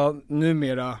 Ska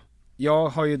numera, jag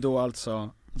har ju då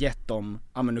alltså gett dem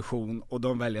ammunition och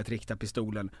de väljer att rikta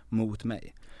pistolen mot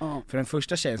mig. För den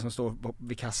första tjejen som står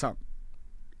vid kassan,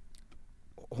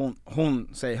 hon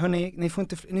säger, hörni, ni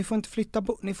får inte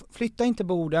flytta inte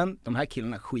borden. De här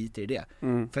killarna skiter i det.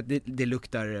 För att det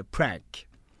luktar prank.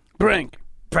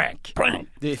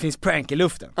 Det finns prank i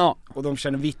luften. Och de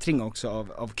känner vittring också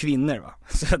av kvinnor, va.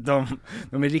 Så att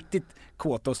de är riktigt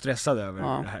kåta och stressade över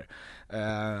det här.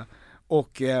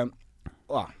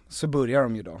 Så börjar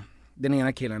de ju då. Den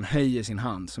ena killen höjer sin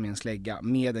hand som en slägga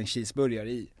med en cheeseburgare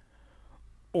i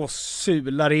och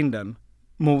sular in den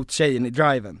mot tjejen i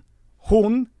driven.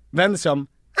 Hon vänder sig om,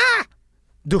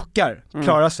 duckar,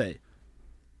 klarar sig.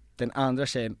 Den andra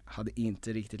tjejen hade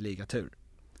inte riktigt lika tur.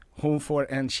 Hon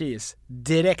får en cheese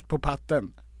direkt på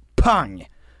patten. Pang!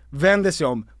 Vänder sig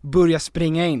om, börjar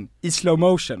springa in i slow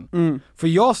motion. För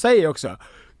jag säger också,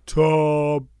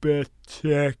 ta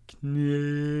beteckning.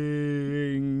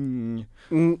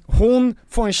 Hon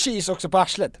får en cheese också på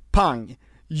arslet. Pang!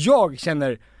 Jag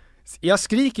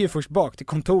skriker ju först bak till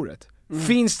kontoret.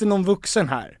 Finns det någon vuxen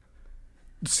här?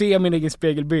 Ser min egen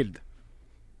spegelbild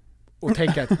och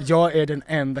tänker att jag är den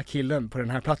enda killen på den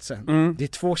här platsen. Det är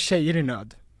 2 tjejer i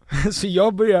nöd. Så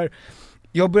jag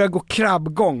börjar gå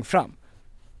krabbgång fram.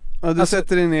 Ja, du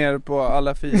sätter dig ner på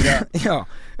alla 4. Ja,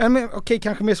 men okej,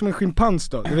 kanske mer som en schimpans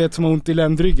då. Du vet, som har ont i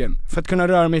ländryggen. För att kunna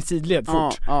röra mig i sidled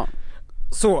fort.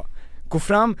 Så, gå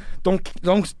fram.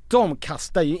 De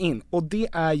kastar ju in. Och det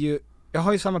är ju, jag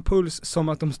har ju samma puls som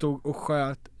att de stod och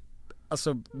sköt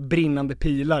alltså brinnande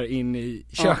pilar in i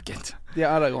köket. Det är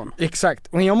Aragorn. Exakt,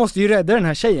 och jag måste ju rädda den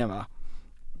här tjejen, va.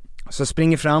 Så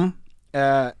springer fram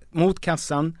mot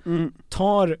kassan,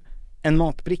 tar en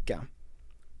matbricka.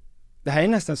 Det här är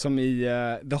nästan som i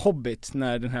The Hobbit,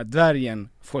 när den här dvärgen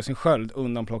får sin sköld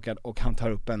undanplockad och han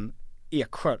tar upp en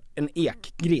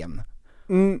ekgren.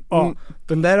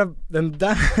 Den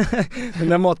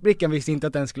där matbrickan visste inte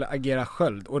att den skulle agera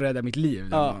sköld och rädda mitt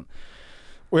liv.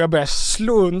 Och jag börjar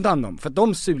slå undan dem, för att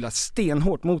de sular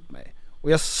stenhårt mot mig.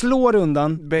 Och jag slår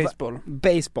undan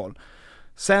baseball.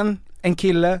 Sen en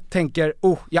kille tänker,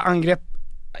 jag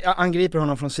angriper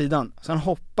honom från sidan. Så han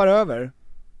hoppar över,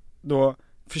 då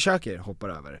försöker hoppa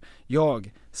över.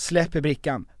 Jag släpper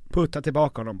brickan, puttar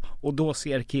tillbaka honom, och då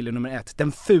ser kille nummer 1,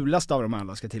 den fulaste av dem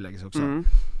alla ska tilläggas också.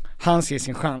 Han ser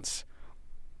sin chans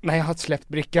när jag har släppt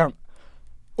brickan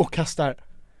och kastar,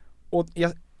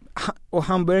 och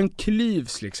han börjar en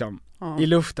klyvs liksom i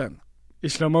luften i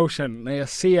slow motion när jag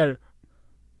ser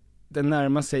den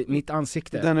närma sig mitt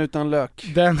ansikte. Den utan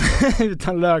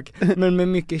lök. Men med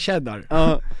mycket cheddar.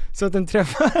 Så att den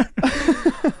träffar.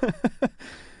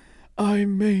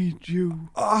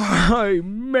 I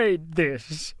made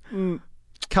this.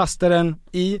 Kastar den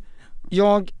i.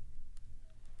 Jag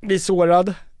blir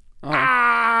sårad.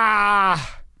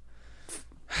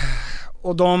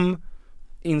 Och de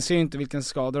inser ju inte vilken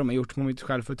skada de har gjort på mitt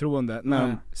självförtroende när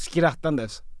de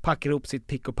skrattandes packar upp sitt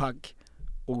pick och pack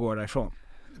och går därifrån.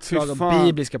 Slag av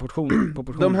bibliska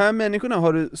portioner. De här människorna,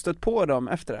 har du stött på dem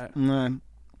efter det här? Nej.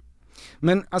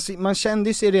 Men alltså, man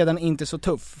kände sig redan inte så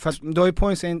tuff. För att man har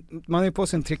ju på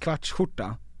sig en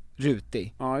 3/4-skjorta,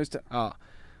 rutig. Ja, just det. Ja.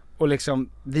 Och liksom,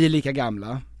 vi är lika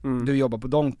gamla. Du jobbar på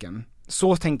Donken.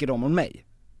 Så tänker de om mig.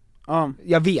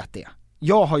 Jag vet det.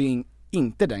 Jag har ju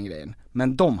inte den grejen.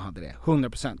 Men de hade det,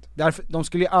 100%. Därför, de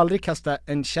skulle ju aldrig kasta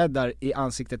en cheddar i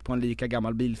ansiktet på en lika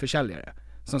gammal bilförsäljare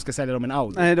som ska sälja dem en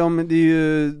Audi. Nej,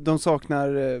 de saknar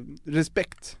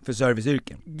respekt för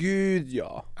serviceyrken. Gud,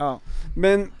 ja.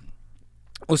 Men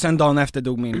och sen dagen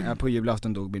efter på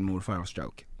julafton dog min morfar av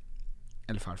stroke.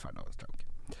 Eller farfar av stroke.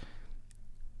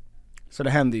 Så det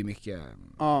hände ju mycket.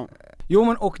 Jo,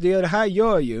 men och det här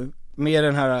gör ju med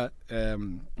den här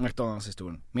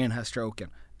McDonalds-historien, med den här stroken.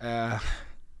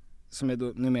 som jag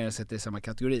då numera sätter i samma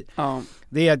kategori.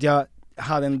 Det är att jag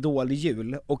hade en dålig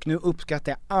jul, och nu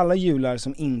uppskattar jag alla jular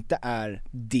som inte är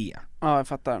det. Ja, jag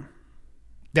fattar.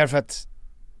 Därför att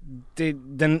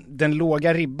den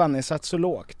låga ribban är satt så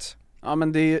lågt. Ja,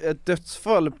 men det är ett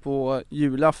dödsfall på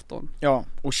julafton. Ja,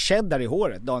 och cheddar i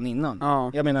håret dagen innan.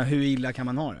 Ja. Jag menar, hur illa kan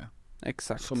man ha det?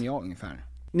 Exakt. Som jag ungefär.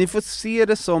 Ni får se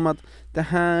det som att det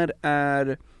här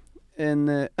är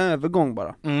en övergång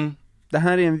bara. Det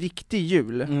här är en viktig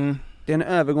jul. Det är en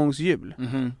övergångsjul.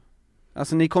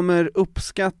 Alltså ni kommer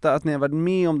uppskatta att ni har varit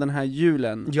med om den här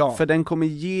julen. Ja. För den kommer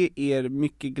ge er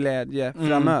mycket glädje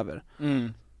framöver.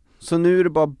 Så nu är det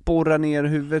bara borra ner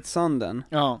huvudet i sanden.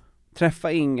 Ja.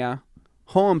 Träffa inga.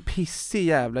 Ha en pissig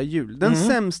jävla jul. Den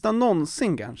sämsta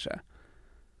någonsin kanske.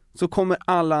 Så kommer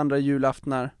alla andra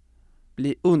julaftnar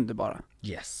bli underbara.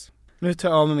 Yes. Nu tar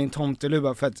jag av med min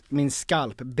tomteluva för att min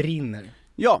skalp brinner.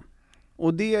 Ja,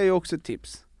 och det är ju också ett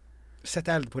tips. Sätt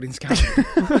eld på din skalp.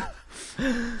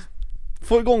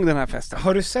 Få igång den här festen.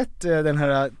 Har du sett den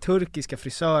här turkiska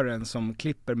frisören som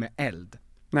klipper med eld?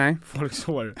 Nej. Folks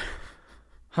hår.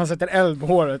 Han sätter eld på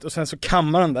håret och sen så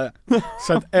kammar han det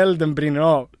så att elden brinner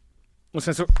av. Och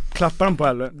sen så klappar han på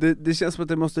elden. Det känns som att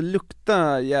det måste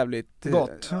lukta jävligt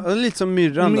gott. Lite som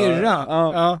myrran. Myrra?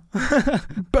 Ja.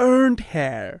 Burned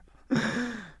hair.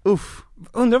 Uff.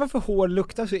 Undrar varför hår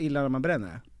luktar så illa när man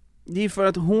bränner. Det är för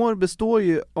att hår består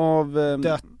ju av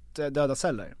döda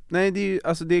celler. Nej, det är ju,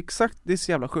 alltså det är exakt, det är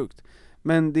så jävla sjukt.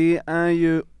 Men det är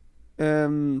ju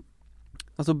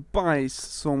alltså bajs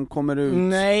som kommer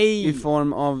ut i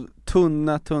form av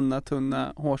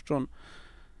tunna hårstrån.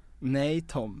 Nej,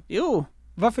 Tom. Jo.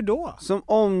 Varför då? Som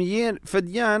omger, för att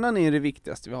hjärnan är det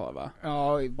viktigaste vi har, va?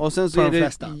 Ja, och sen så är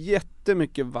det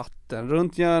jättemycket vatten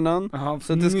runt hjärnan. Aha,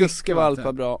 så att det ska skvalpa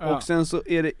vatten. Bra. Ja. Och sen så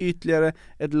är det ytterligare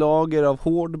ett lager av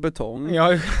hård betong.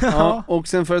 Ja. Och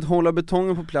sen för att hålla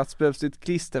betongen på plats behövs det ett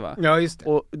klister, va? Ja, just det.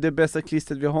 Och det bästa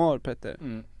klistret vi har,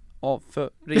 Petter,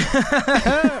 avföring.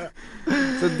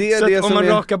 Så det är så det om som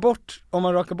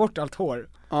man rakar bort allt hår,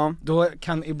 då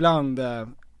kan ibland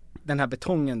den här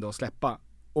betongen då släppa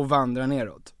och vandra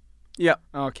neråt. Ja,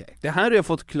 okay. Det här har jag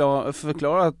fått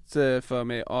förklarat för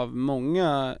mig av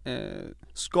många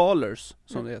scholars,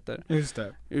 som det heter. Just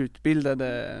det.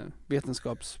 Utbildade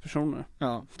vetenskapspersoner.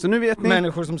 Ja. Så nu vet ni.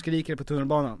 Människor som skriker på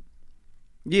tunnelbanan.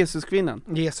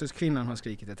 Jesuskvinnan har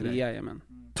skrikit det till dig. Jajamän.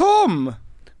 Tom!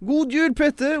 God jul,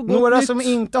 Petter! Några nytt. Som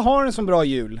inte har en så bra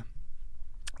jul,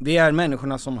 det är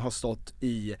människorna som har stått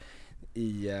i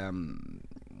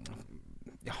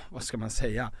vad ska man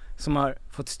säga, som har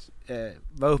fått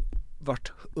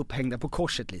varit upphängda på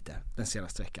korset lite den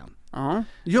senaste veckan. Ja,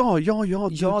 det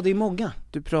är många.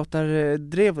 Du pratar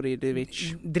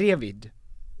Drevoridevich. Drevid,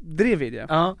 ja.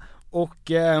 Ja, och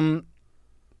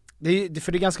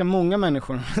för det är ganska många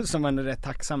människor som man är rätt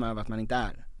tacksamma över att man inte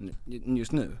är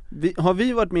just nu. Har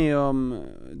vi varit med om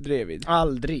Drevid?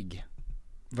 Aldrig.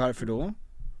 Varför då?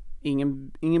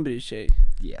 Ingen bryr sig.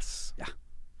 Yes. Ja.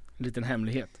 En liten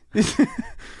hemlighet.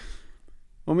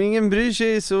 Om ingen bryr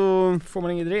sig så får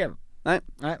man inget drev. Nej,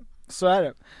 så är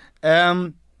det.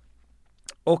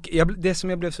 Och det som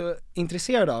jag blev så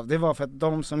intresserad av, det var för att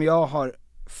de som jag har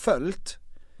följt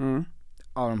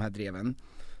av de här dreven,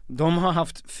 de har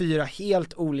haft 4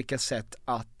 helt olika sätt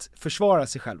att försvara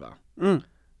sig själva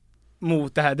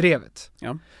mot det här drevet.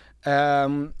 Ja.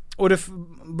 Och det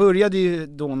började ju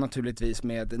då naturligtvis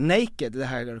med Naked, det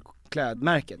här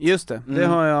klädmärket. Just det, det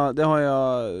har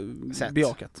jag sett.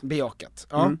 Bejakat.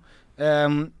 Ja.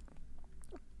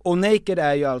 Och Naked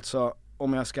är ju alltså,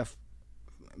 om jag ska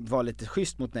vara lite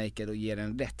schysst mot Naked och ge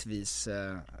en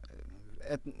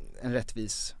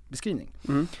rättvis beskrivning.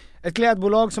 Ett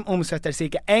klädbolag som omsätter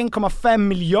cirka 1,5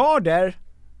 miljarder.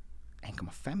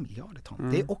 1,5 miljarder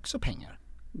ton, det är också pengar.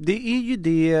 Det är ju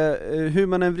det, hur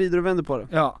man än vrider och vänder på det.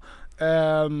 Ja,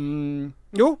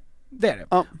 jo, det är det.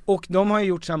 Ja. Och de har ju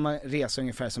gjort samma resa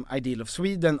ungefär som Ideal of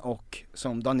Sweden och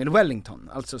som Daniel Wellington.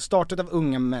 Alltså startat av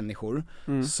unga människor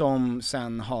som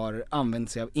sen har använt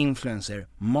sig av influencer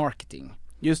marketing.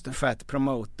 Just det. För att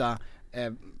promota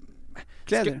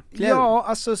kläder. Ja,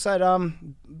 alltså såhär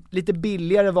lite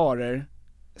billigare varor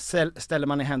ställer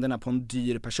man i händerna på en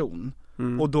dyr person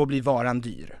och då blir varan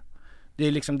dyr. Det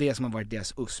är liksom det som har varit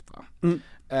deras USP, va?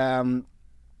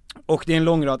 Och det är en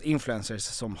lång rad influencers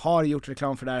som har gjort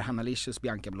reklam för det här, Hanna Licious,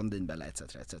 Bianca Blondinbella etc.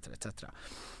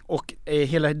 Och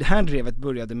hela det här drevet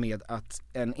började med att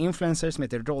en influencer som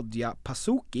heter Rodja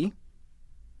Pazooki,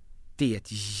 det är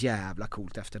ett jävla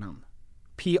coolt efternamn.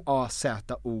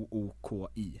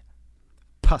 Pazooki.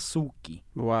 Pazooki.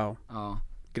 Wow. Ja.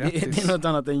 Grattis. Det är något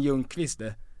annat än Ljungqvist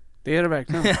det. Det är det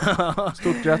verkligen.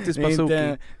 Stort grattis Bazooki.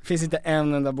 Det finns inte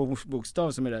en enda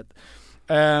bokstav som är rätt.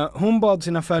 Hon bad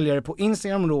sina följare på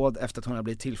Instagram råd efter att hon har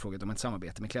blivit tillfrågad om ett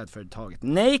samarbete med klädföretaget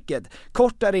Naked.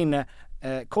 Kort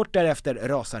därefter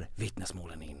rasar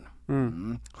vittnesmålen in.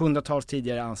 Hundratals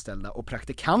tidigare anställda och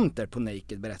praktikanter på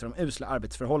Naked berättar om usla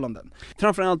arbetsförhållanden.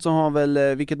 Framförallt så har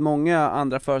väl, vilket många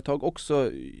andra företag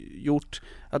också gjort,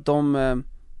 att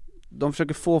de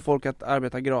försöker få folk att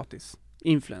arbeta gratis.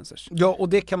 Influencers. Ja, och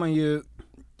det kan man ju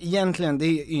egentligen, det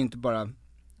är ju inte bara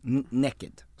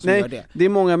Naked som gör det. Det är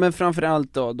många, men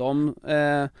framförallt då de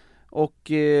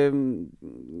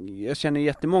jag känner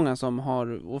jättemånga som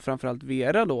har, och framförallt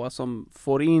Vera då, som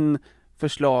får in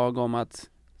förslag om att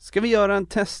ska vi göra en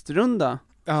testrunda?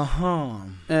 Aha.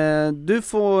 Du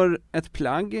får ett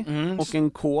plagg och en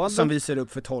kod som visar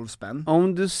upp för 12 spänn.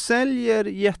 Om du säljer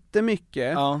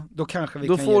jättemycket, då kanske vi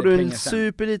då kan får ge du dig en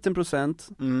superliten procent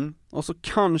och så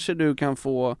kanske du kan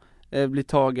få bli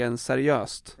tagen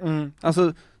seriöst.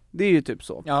 Alltså det är ju typ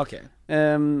så. Ja, okej.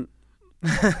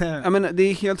 Jag menar, det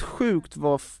är helt sjukt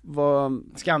vad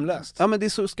skamlöst. Ja, men det är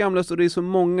så skamlöst, och det är så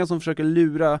många som försöker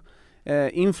lura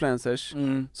influencers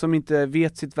som inte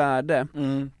vet sitt värde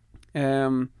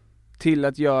till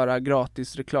att göra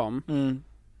gratis reklam.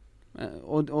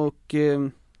 Och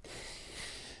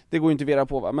det går ju inte Vera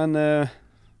på, va? Men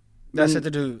där sätter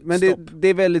du men stopp. Det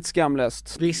är väldigt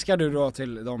skamlöst. Viskar du då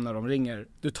till dem när de ringer?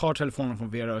 Du tar telefonen från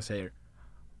Vera och säger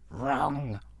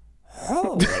wrong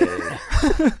hole.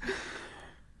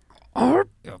 Are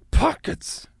your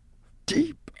pockets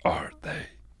deep, are they?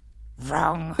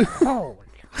 Wrong hole.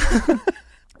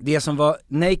 Det som var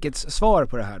Nakeds svar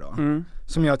på det här då,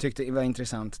 som jag tyckte var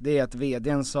intressant, det är att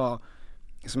vdn sa,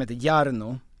 som heter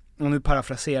Jarno, och nu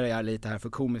parafraserar jag lite här för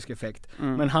komisk effekt,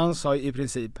 men han sa i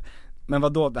princip, men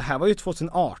vadå, det här var ju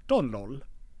 2018 lol.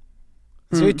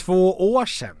 Så det är ju 2 år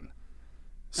sedan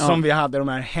som vi hade de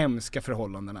här hemska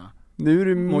förhållandena. Nu är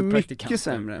det mycket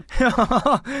sämre.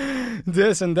 Ja,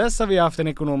 sen dess har vi haft en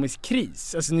ekonomisk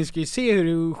kris. Alltså ni ska ju se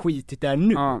hur skitigt det är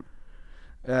nu.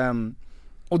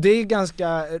 Och det är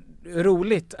ganska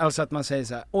roligt, alltså att man säger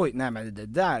så här: oj, nej men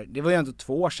det var ju ändå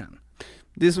 2 år sedan.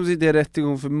 Det är som sitter i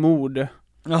rättegång för mord.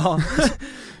 Ja.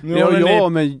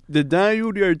 Men det där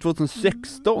gjorde jag ju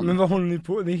 2016. Men vad håller ni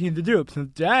på? Ni hinner dra upp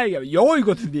sånt där. Jag har ju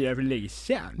gått förbi här för länge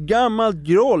sedan. Gammalt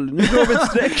groll, nu drar vi ett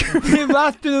streck. Det är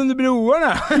vatten under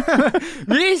broarna.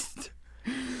 Visst.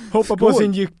 Hoppa på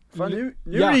sin djup. Nu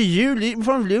är det jul,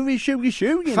 fan nu är vi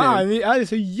 2020 fan, nu. Vi hade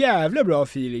så jävla bra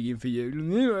feeling inför jul.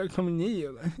 Nu kommer ni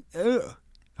och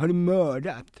har du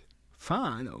mördat?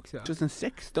 Fan också.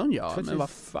 2016 men vad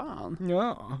fan.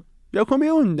 Ja. Jag kommer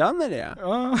ju undan med det.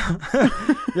 Ja.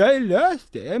 Jag har löst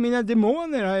det. Mina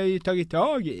demoner har jag ju tagit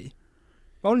tag i.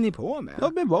 Vad håller ni på med?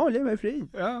 Låt mig bara leva fri.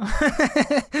 Ja.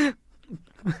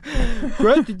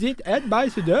 Sköt ditt ett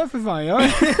bajs och dö för fan.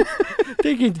 Jag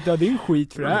tänker inte ta din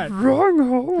skit för det här. Wrong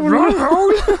hole. Wrong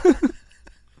hole.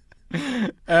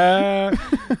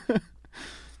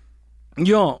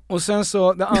 Ja, och sen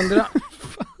så det andra.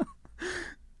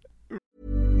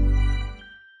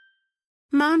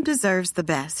 Mom deserves the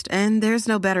best, and there's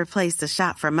no better place to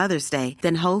shop for Mother's Day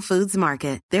than Whole Foods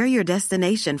Market. They're your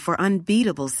destination for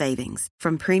unbeatable savings,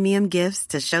 from premium gifts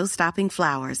to show-stopping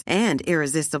flowers and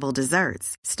irresistible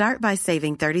desserts. Start by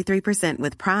saving 33%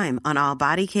 with Prime on all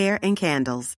body care and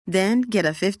candles. Then get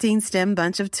a 15-stem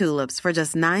bunch of tulips for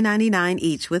just $9.99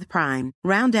 each with Prime.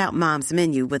 Round out Mom's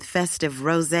menu with festive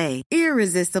rosé,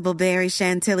 irresistible berry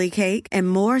chantilly cake, and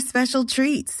more special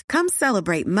treats. Come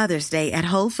celebrate Mother's Day at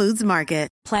Whole Foods Market.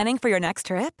 Planning for your next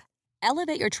trip?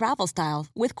 Elevate your travel style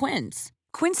with Quince.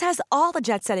 Quince has all the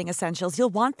jet-setting essentials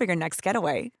you'll want for your next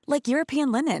getaway, like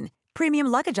European linen, premium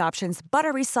luggage options,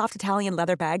 buttery soft Italian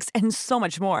leather bags, and so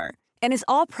much more. And is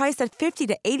all priced at 50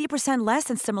 to 80% less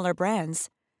than similar brands.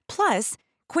 Plus,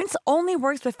 Quince only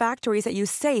works with factories that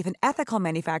use safe and ethical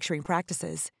manufacturing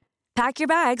practices. Pack your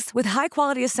bags with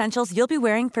high-quality essentials you'll be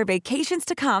wearing for vacations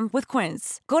to come with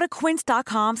Quince. Go to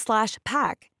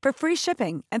quince.com/pack for free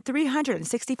shipping and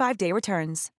 365-day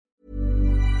returns.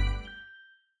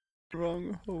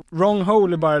 Wrong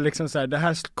hole är bara liksom så här, det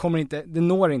här kommer inte, det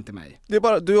når inte mig. Det är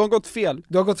bara, du har gått fel.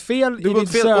 Du har gått fel i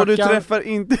ditt sökan,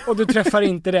 och du träffar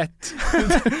inte rätt.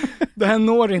 Det här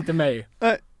når inte mig.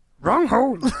 Wrong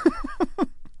hole.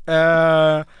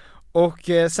 Och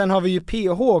sen har vi ju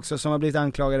PH också som har blivit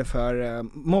anklagade för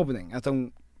mobbning, att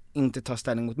de inte tar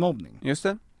ställning mot mobbning. Just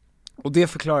det. Och det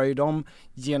förklarar ju de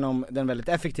genom den väldigt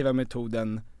effektiva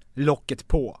metoden locket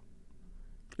på.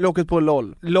 Locket på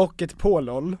LOL. Locket på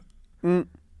LOL.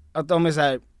 Att de är så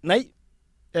här: nej.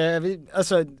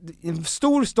 Alltså en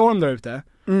stor storm där ute.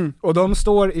 Och de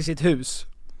står i sitt hus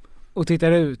och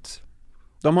tittar ut.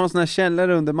 De har en sån här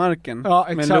källare under marken. Ja,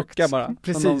 exakt. Med en lucka bara.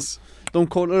 Precis. De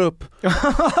kollar upp.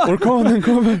 Orkanen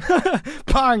kommer.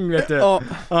 Pang, vet du.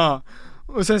 Ja.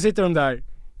 Och sen sitter de där.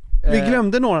 Vi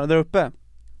glömde några där uppe.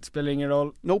 Spelar ingen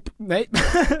roll. Nope. Nej.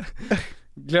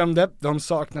 Glömde, de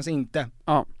saknas inte.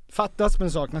 Ja. Fattas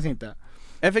men saknas inte.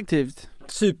 Effektivt.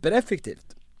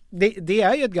 Supereffektivt. Det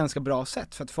är ju ett ganska bra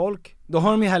sätt för att folk, då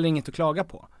har de ju heller inget att klaga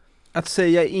på. Att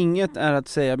säga inget är att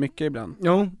säga mycket ibland.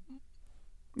 Jo.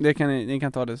 Det kan ni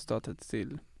kan ta det citatet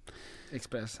till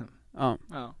Expressen. Ja.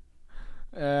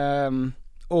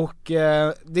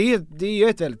 Det är ju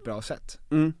ett väldigt bra sätt.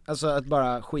 Alltså att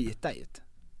bara skita i det.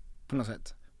 På något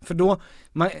sätt. För då,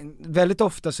 väldigt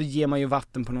ofta så ger man ju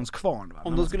vatten på någons kvarn, va?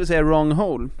 Om de skulle säga wrong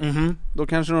hole, då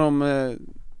kanske de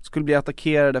skulle bli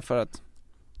attackerade för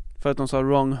att de sa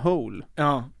wrong hole.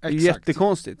 Ja, exakt. Det är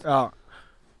jättekonstigt. Ja.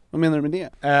 Vad menar du med det?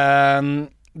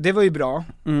 Det var ju bra.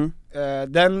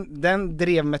 Den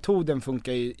drevmetoden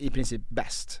funkar ju i princip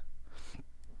bäst.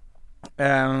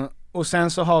 Och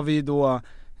sen så har vi ju då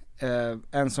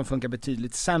en som funkar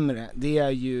betydligt sämre. Det är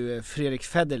ju Fredrik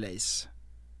Federleys.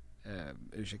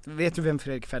 Ursäkta, vet du vem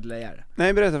Fredrik Federley är?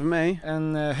 Nej, berätta för mig.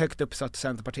 En högt uppsatt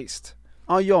centerpartist.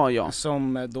 Ja.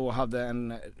 Som då hade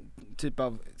en typ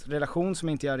av relation som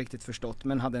inte jag riktigt förstått,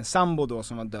 men hade en sambo då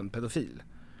som var dömd pedofil.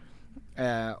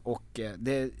 Och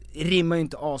det rimmar ju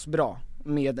inte asbra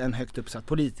med en högt uppsatt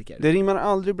politiker. Det rimmar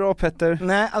aldrig bra, Petter.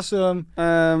 Nej, alltså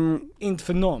inte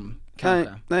för någon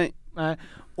kanske. Nej.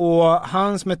 Och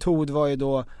hans metod var ju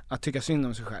då att tycka synd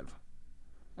om sig själv.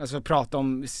 Alltså prata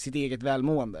om sitt eget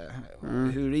välmående.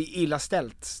 Hur illa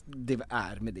ställt det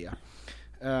är med det.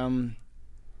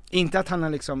 Inte att han har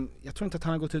liksom, jag tror inte att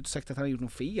han har gått ut och sagt att han har gjort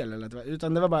något fel eller,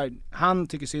 utan det var bara, han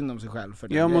tycker synd om sig själv för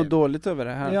det. Jag mår dåligt över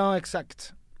det här. Ja,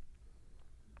 exakt.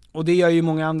 Och det gör ju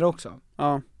många andra också.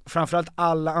 Ja. Framförallt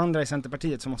alla andra i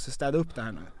Centerpartiet som måste städa upp det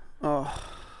här nu.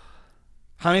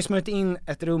 Han har ju smörjt in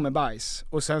ett rum med bajs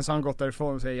och sen så har han gått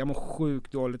därifrån och säger, jag mår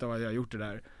sjukt dåligt av att jag har gjort det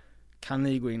där. Kan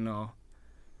ni gå in och,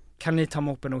 kan ni ta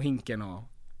moppen och hinken och...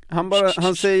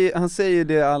 Han säger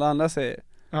det alla andra säger.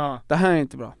 Ja. Det här är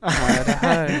inte bra. Nej, det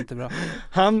här är inte bra.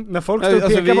 När folk står och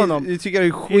pekar på honom vi tycker det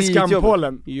är skitjobb. I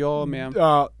skampålen. Jag med.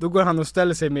 Ja, då går han och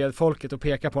ställer sig med folket och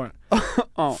pekar på den.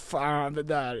 Fan, det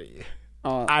där.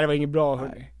 Nej, det var inget bra,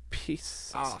 hörni.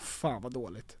 Piss. Fan vad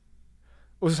dåligt.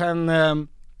 Och sen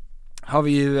har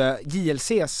vi ju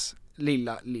JLCs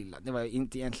lilla, det var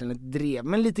inte egentligen ett drev,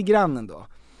 men lite grann ändå.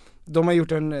 De har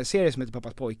gjort en serie som heter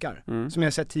Pappas pojkar, som jag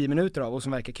har sett 10 minuter av och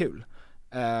som verkar kul.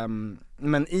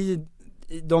 Men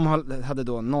de hade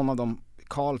då, någon av dem,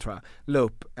 Carl tror jag, la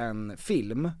upp en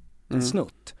film, en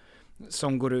snutt,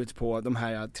 som går ut på de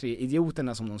här 3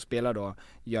 idioterna som de spelar då,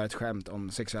 gör ett skämt om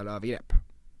sexuella övergrepp.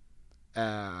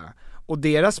 Och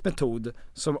deras metod,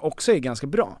 som också är ganska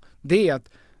bra, det är att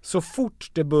så fort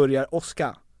det börjar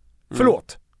åska,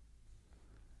 förlåt.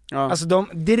 Ja. Alltså de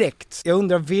direkt, jag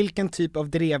undrar vilken typ av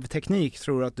drevteknik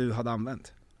tror du att du hade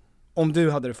använt? Om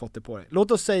du hade fått det på dig.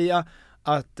 Låt oss säga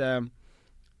att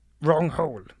wrong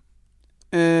hole.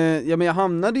 Ja, men jag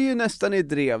hamnade ju nästan i ett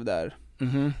drev där.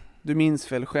 Du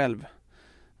minns väl själv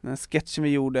den här sketchen vi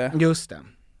gjorde. Just det.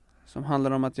 Som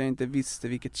handlar om att jag inte visste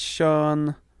vilket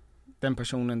kön den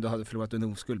personen du hade förlorat en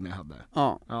oskuld med hade.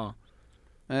 Ja.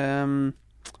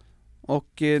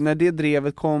 Och när det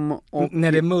drevet kom och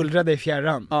när det mullrade i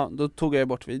fjärran. Ja, då tog jag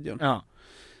bort videon. Ja.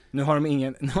 Nu har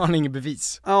han ingen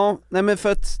bevis. Ja, nej men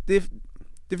för att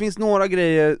det finns några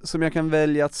grejer som jag kan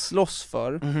välja att slåss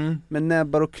för med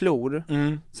näbbar och klor.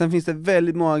 Sen finns det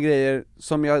väldigt många grejer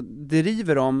som jag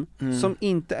driver om som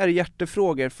inte är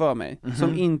hjärtefrågor för mig,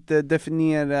 som inte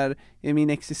definierar min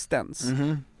existens.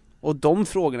 Och de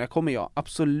frågorna kommer jag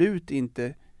absolut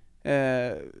inte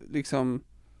liksom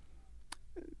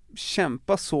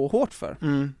kämpa så hårt för.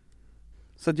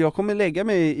 Så att jag kommer lägga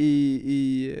mig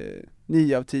i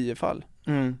 9 av 10 fall.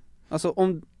 Alltså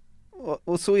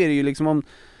och så är det ju liksom,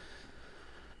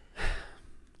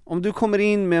 om du kommer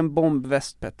in med en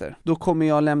bombväst, Petter, då kommer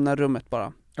jag lämna rummet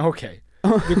bara. Okej.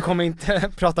 Du kommer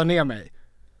inte prata ner mig.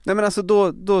 Nej, men alltså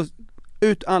då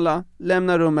ut alla,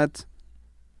 lämna rummet.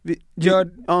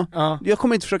 Jag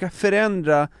kommer inte försöka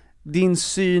förändra din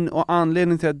syn och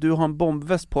anledning till att du har en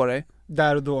bombväst på dig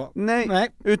där och då. Nej.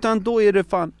 Utan då är det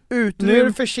fan nu är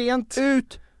det för sent.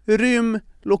 Rym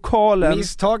lokalen.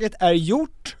 Misstaget är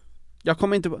gjort. Jag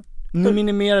kommer inte på. Nu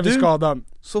minimerar vi skadan.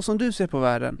 Så som du ser på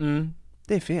världen.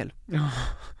 Det är fel.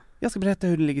 Jag ska berätta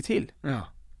hur det ligger till. Ja.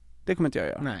 Det kommer inte jag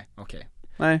göra. Nej, okej.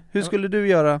 Nej, hur skulle du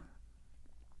göra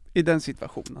i den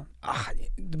situationen?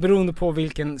 Beroende på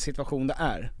vilken situation det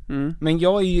är. Men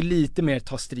jag är ju lite mer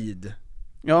ta strid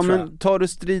Ja, men tar du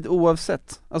strid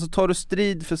oavsett? Alltså tar du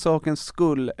strid för sakens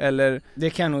skull, eller? Det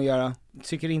kan jag nog göra.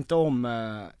 Tycker inte om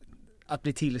att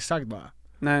bli tillsagd bara.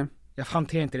 Nej. Jag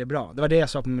hanterar inte det bra. Det var det jag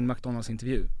sa på min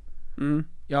McDonalds-intervju.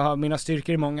 Mina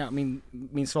styrkor är många.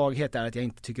 Min svaghet är att jag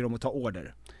inte tycker om att ta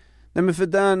order. Nej, men för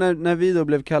där när vi då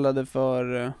blev kallade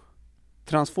för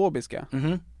transfobiska,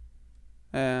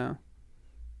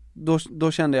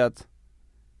 då kände jag att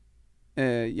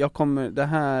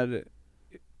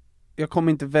jag kommer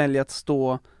inte välja att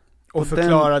stå och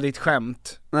förklara ditt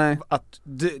skämt. Nej. Att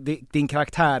din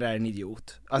karaktär är en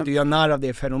idiot. Att du gör narr av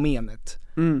det fenomenet.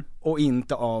 Och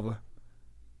inte av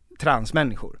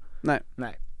transmänniskor.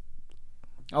 Nej.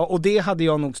 Ja, och det hade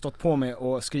jag nog stått på med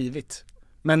och skrivit.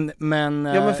 Men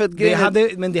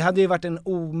det hade ju varit en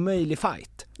omöjlig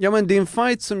fight. Ja, men det är en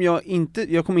fight som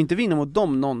jag kommer inte vinna mot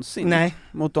dem någonsin. Nej.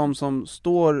 Mot dem som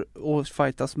står och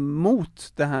fightas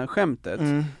mot det här skämtet.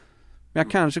 Men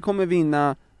jag kanske kommer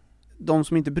vinna de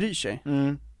som inte bryr sig.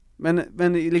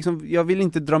 Men liksom, jag vill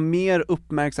inte dra mer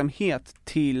uppmärksamhet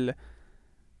till,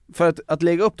 för att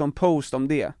lägga upp en post om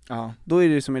det. Då är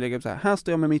det som att lägga upp så här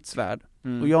står jag med mitt svärd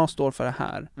och jag står för det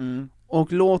här.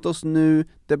 Och låt oss nu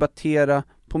debattera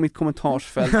på mitt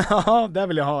kommentarsfält. Ja, där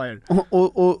vill jag ha er.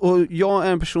 Och jag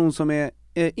är en person som är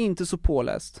inte så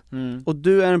påläst. Och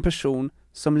du är en person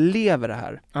som lever det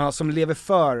här. Ja, som lever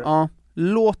för. Ja,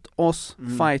 låt oss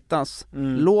fightas.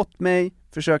 Låt mig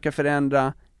försöka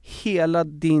förändra hela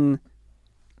din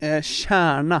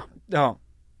kärna. Ja.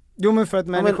 Jo, men för att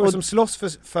människor som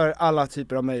slåss för alla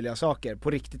typer av möjliga saker på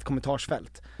riktigt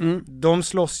kommentarsfält, de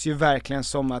slåss ju verkligen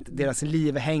som att deras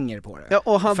liv hänger på det. Ja,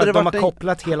 och för att de har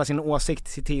kopplat hela sin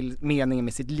åsikt till meningen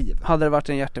med sitt liv. Hade det varit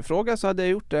en hjärtefråga så hade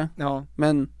jag gjort det. Ja.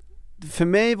 Men för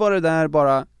mig var det där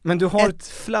bara ett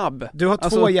flabb. Du har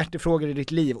två hjärtefrågor i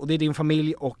ditt liv, och det är din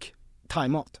familj och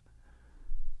thaimat.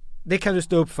 Det kan du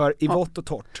stå upp för i vått och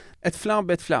torrt. Ett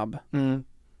flabb.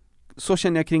 Så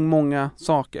känner jag kring många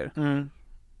saker.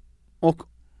 Och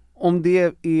om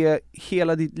det är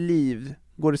hela ditt liv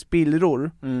går det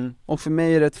spillror, och för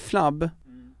mig är det ett flabb,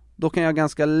 då kan jag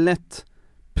ganska lätt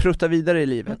prutta vidare i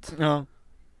livet. Ja.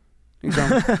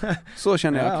 Liksom. Så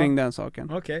känner jag kring den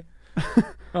saken. Okej.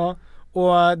 Ja,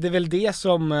 och det är väl det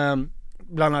som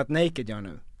bland annat Naked gör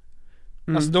nu.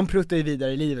 Alltså de pruttar ju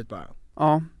vidare i livet bara.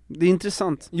 Ja, det är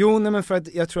intressant. Jo, nej, men för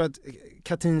att jag tror att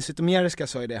Katrin Zytomierska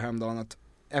sa ju det häromdagen, att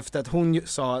efter att hon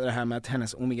sa det här med att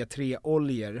hennes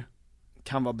omega-3-oljor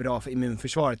kan vara bra för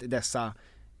immunförsvaret i dessa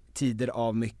tider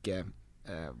av mycket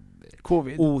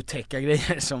covid, otäcka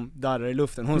grejer som darrar i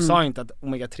luften. Hon sa inte att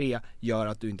omega-3 gör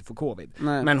att du inte får covid.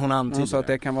 Nej. Men hon antyder. Hon sa att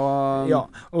det kan vara... Ja,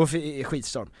 och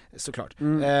skitstorm, såklart.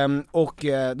 Och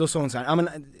då sa hon så här: ja, men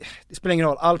det spelar ingen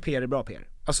roll, all PR är bra PR.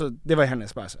 Alltså det var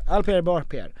hennes bara, all PR är bra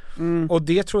PR. Och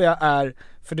det tror jag är,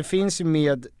 för det finns ju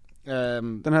med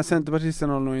den här centerpartisten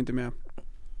håller nog inte med.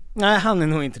 Nej, han är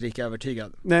nog inte lika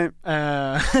övertygad. Nej.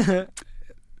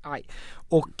 Aj.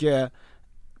 Och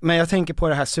men jag tänker på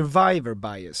det här survivor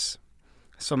bias,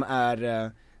 som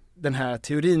är den här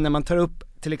teorin när man tar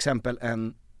upp till exempel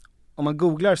om man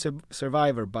googlar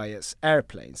survivor bias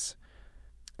airplanes.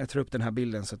 Jag tar upp den här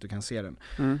bilden så att du kan se den.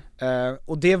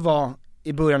 Och det var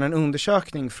i början en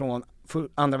undersökning från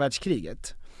andra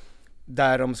världskriget,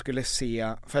 där de skulle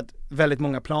se, för att väldigt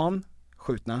många plan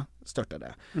skjutna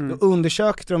störtade. Då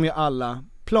undersökte de ju alla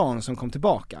plan som kom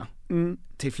tillbaka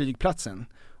till flygplatsen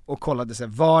och kollade sig,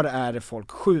 var är det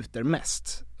folk skjuter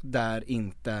mest där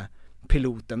inte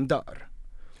piloten dör.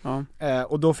 Ja.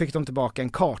 Och då fick de tillbaka en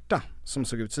karta som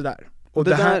såg ut sådär. Och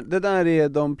det där är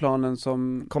de planen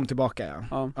som kom tillbaka,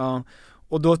 ja.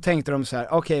 Och då tänkte de så här: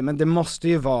 okej, men det måste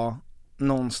ju vara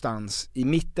någonstans i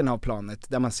mitten av planet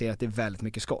där man ser att det är väldigt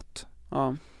mycket skott.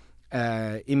 Ja.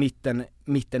 I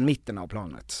mitten av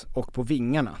planet och på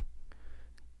vingarna.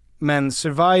 Men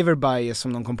survivor bias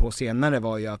som de kom på senare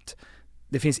var ju att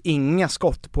det finns inga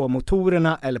skott på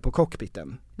motorerna eller på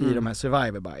cockpiten i de här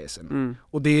survivor biasen.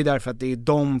 Och det är ju därför att det är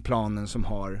de planen som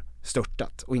har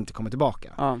störtat och inte kommer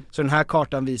tillbaka. Så den här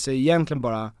kartan visar ju egentligen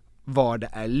bara var det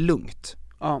är lugnt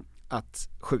att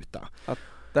skjuta. Att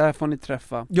där får ni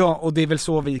träffa. Ja, och det är väl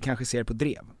så vi kanske ser på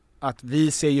drev. Att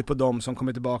vi ser ju på dem som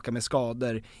kommer tillbaka med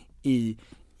skador i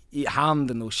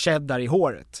handen och cheddar i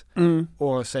håret.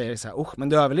 Och säger så här: men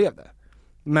du överlevde.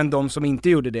 Men de som inte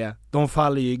gjorde det, de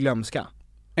faller ju i glömska.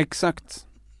 Exakt.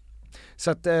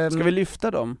 Så att, ska vi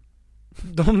lyfta dem?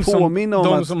 De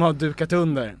som har dukat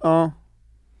under. Ja.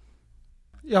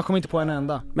 Jag kommer inte på en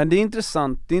enda. Men det är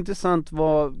intressant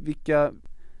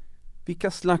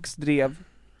vilka slags drev,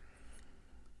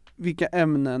 vilka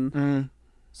ämnen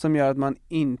som gör att man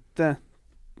inte,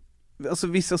 alltså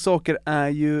vissa saker är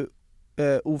ju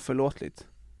oförlåtligt.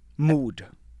 Mord.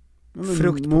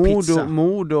 Frukt på pizza.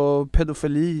 Mord och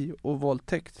pedofili och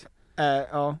våldtäkt.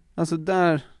 Ja. Alltså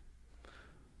där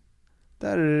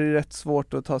är det rätt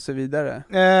svårt att ta sig vidare.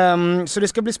 Så det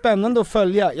ska bli spännande att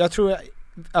följa. Jag tror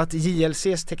att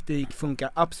JLCs teknik funkar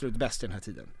absolut bäst i den här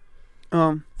tiden.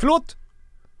 Förlåt.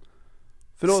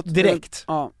 Direkt.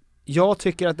 Ja. Jag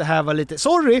tycker att det här var lite,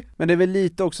 sorry! Men det är väl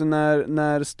lite också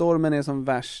när stormen är som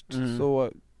värst,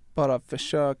 så bara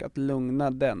försök att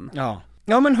lugna den.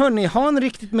 Ja men hörni, ha en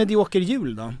riktigt medioker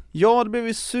jul då. Ja, det blev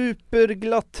ju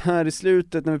superglatt här i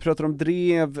slutet när vi pratar om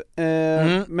drev.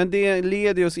 Men det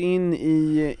leder oss in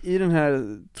i den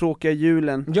här tråkiga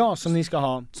julen. Ja, som ni ska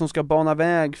ha. Som ska bana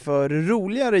väg för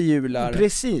roligare jular.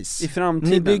 Precis. I framtiden.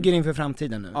 Ni bygger inför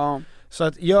framtiden nu. Ja. Så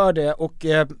att gör det och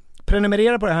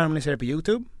prenumerera på det här om ni ser det på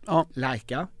YouTube. Ja.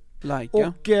 Likea.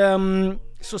 Och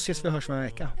så ses vi och hörs om en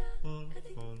vecka.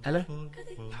 Eller?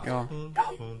 Ja.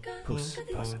 Puss.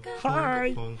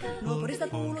 Hei! Nuoporista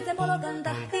kuului se polokan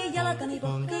tahti, jalkani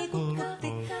pohtii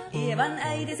kutkutti. Ievan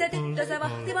äiti se tyttönsä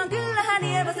vahti, vaan kyllähän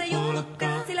Ieva se juttutti.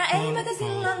 Sillä eivätä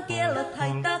silloin kiellot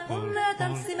haittaa, kun me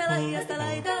tanssimme laidasta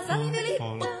laitaa. Saliveli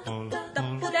hipput, tupput,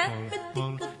 tapput, äppyt,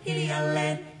 tipput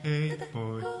hiljalleen.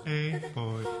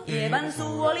 Ievan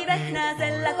suu oli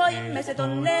vehnäisellä, koimme se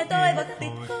tonne toivotti.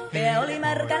 Pää oli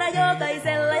märkänä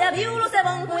jokaisella ja viulu se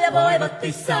vonkuja voivotti.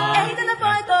 Ei tätä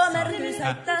poikoo märkyys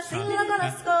haittaa, sillä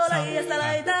kolaskoo laidasta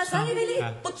laitaa. Saliveli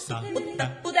hipput, tupput,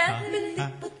 tapput, äppyt,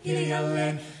 tipput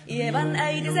hiljalleen. Ievan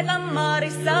äiti se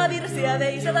kammarissa virsiä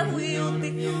veisata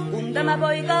huijuutti. Kun tämä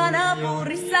poika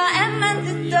naapurissa ämmän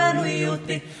tyttöön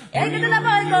huijuutti. Eikä tätä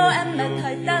poikoo ämmät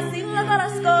haittaa, sillä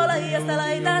kolaskoo laidasta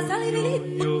laitaa. Saliveli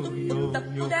hipput, tupput,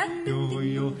 tapput, äppyt,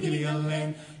 tipput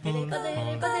hiljalleen. Helipate,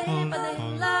 helipate, helipate,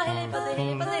 hella, helipate,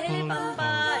 helipate,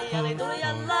 helipampaa. Jali tuli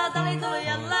jallaa, tali tuli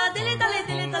jallaa, tili tali,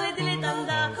 tili tali, tili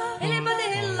tantaa.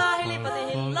 Helipate, hella,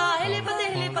 helipate, hella,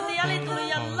 helipate, helipate, jali tuli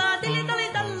jallaa, tili tali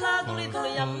tallaa,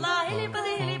 tuli jallaa.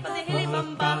 Helipate, helipate,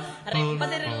 helipampaa.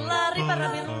 Rimpate, rillaa,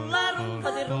 riparapi, rullaa,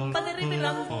 rumpati,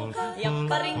 ripirampu.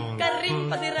 Jappa, rinkka,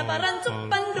 rimpati, raparan,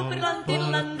 suppan, dupiran,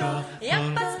 tillandu.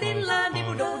 Jappa, stillaan,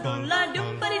 dipudupudullaa,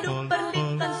 duppari, duppar,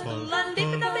 littan, stullaan,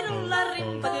 dipitapi, rullaa,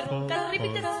 rimpati, rukkan,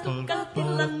 ripitas, tukkan,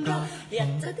 tillandu.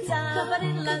 Jatsati,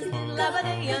 saapadillan,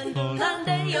 stillabadayan, dullan,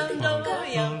 dayan, do.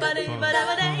 Jampadi,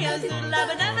 badabadayan,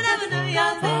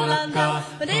 stillabadabadayan, stillanda.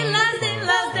 Badillan,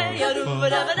 stillan, dayadu,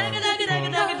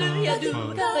 badabadagadagadagadagadu, yadu.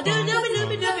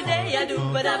 Badudubidubidubideadu,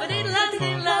 badabadillan,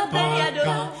 stillan, dayadu.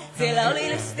 Siellä oli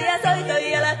lystiä soitoja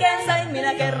jälkeen, sain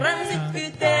minä kerran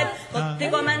sykkyytteet.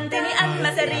 Ottiko mäntini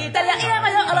ämmä se riitel ja Ieva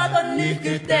jo alakon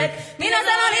nyhkytteet. Minä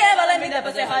sanon Ievalle,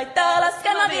 mitäpä se haittaa,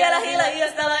 laskema vielä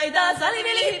hilajasta laitaa.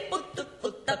 Salivili hipput,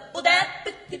 tupput, tapput,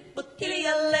 äppyt, tipput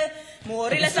hiljalle.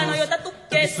 Muorille sanoi, jota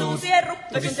tukkee suusien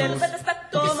ruppesin tervetäs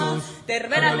takkoomaan.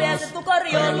 Terveenä lieset kun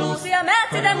korjoon luusia, määt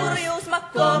sitä murjuus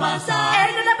makkoomaan.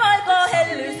 Ei tätä poikoo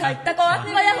hellyys, haittako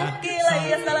akva ja hukkii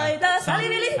laijasta laitaa.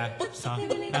 Salivili hipput,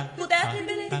 tupput, tapput,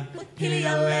 äppyt, tipput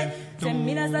hiljalle. Sen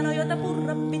minä sanoin, jota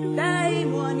purra pitää, ei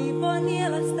mua niin voi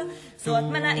nielasta. Suot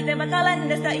mä ite vaikka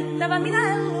ländestä ittävä,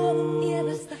 minä en luovu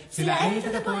Ievasta. Sillä ei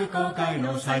tätä poikoo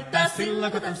kainous haittaa,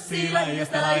 silloin kun tanssii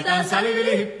laijasta laitaan.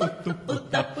 Salivili hipput, tupput,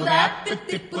 tapput, äppyt,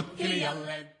 tipput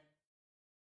hiljalleen.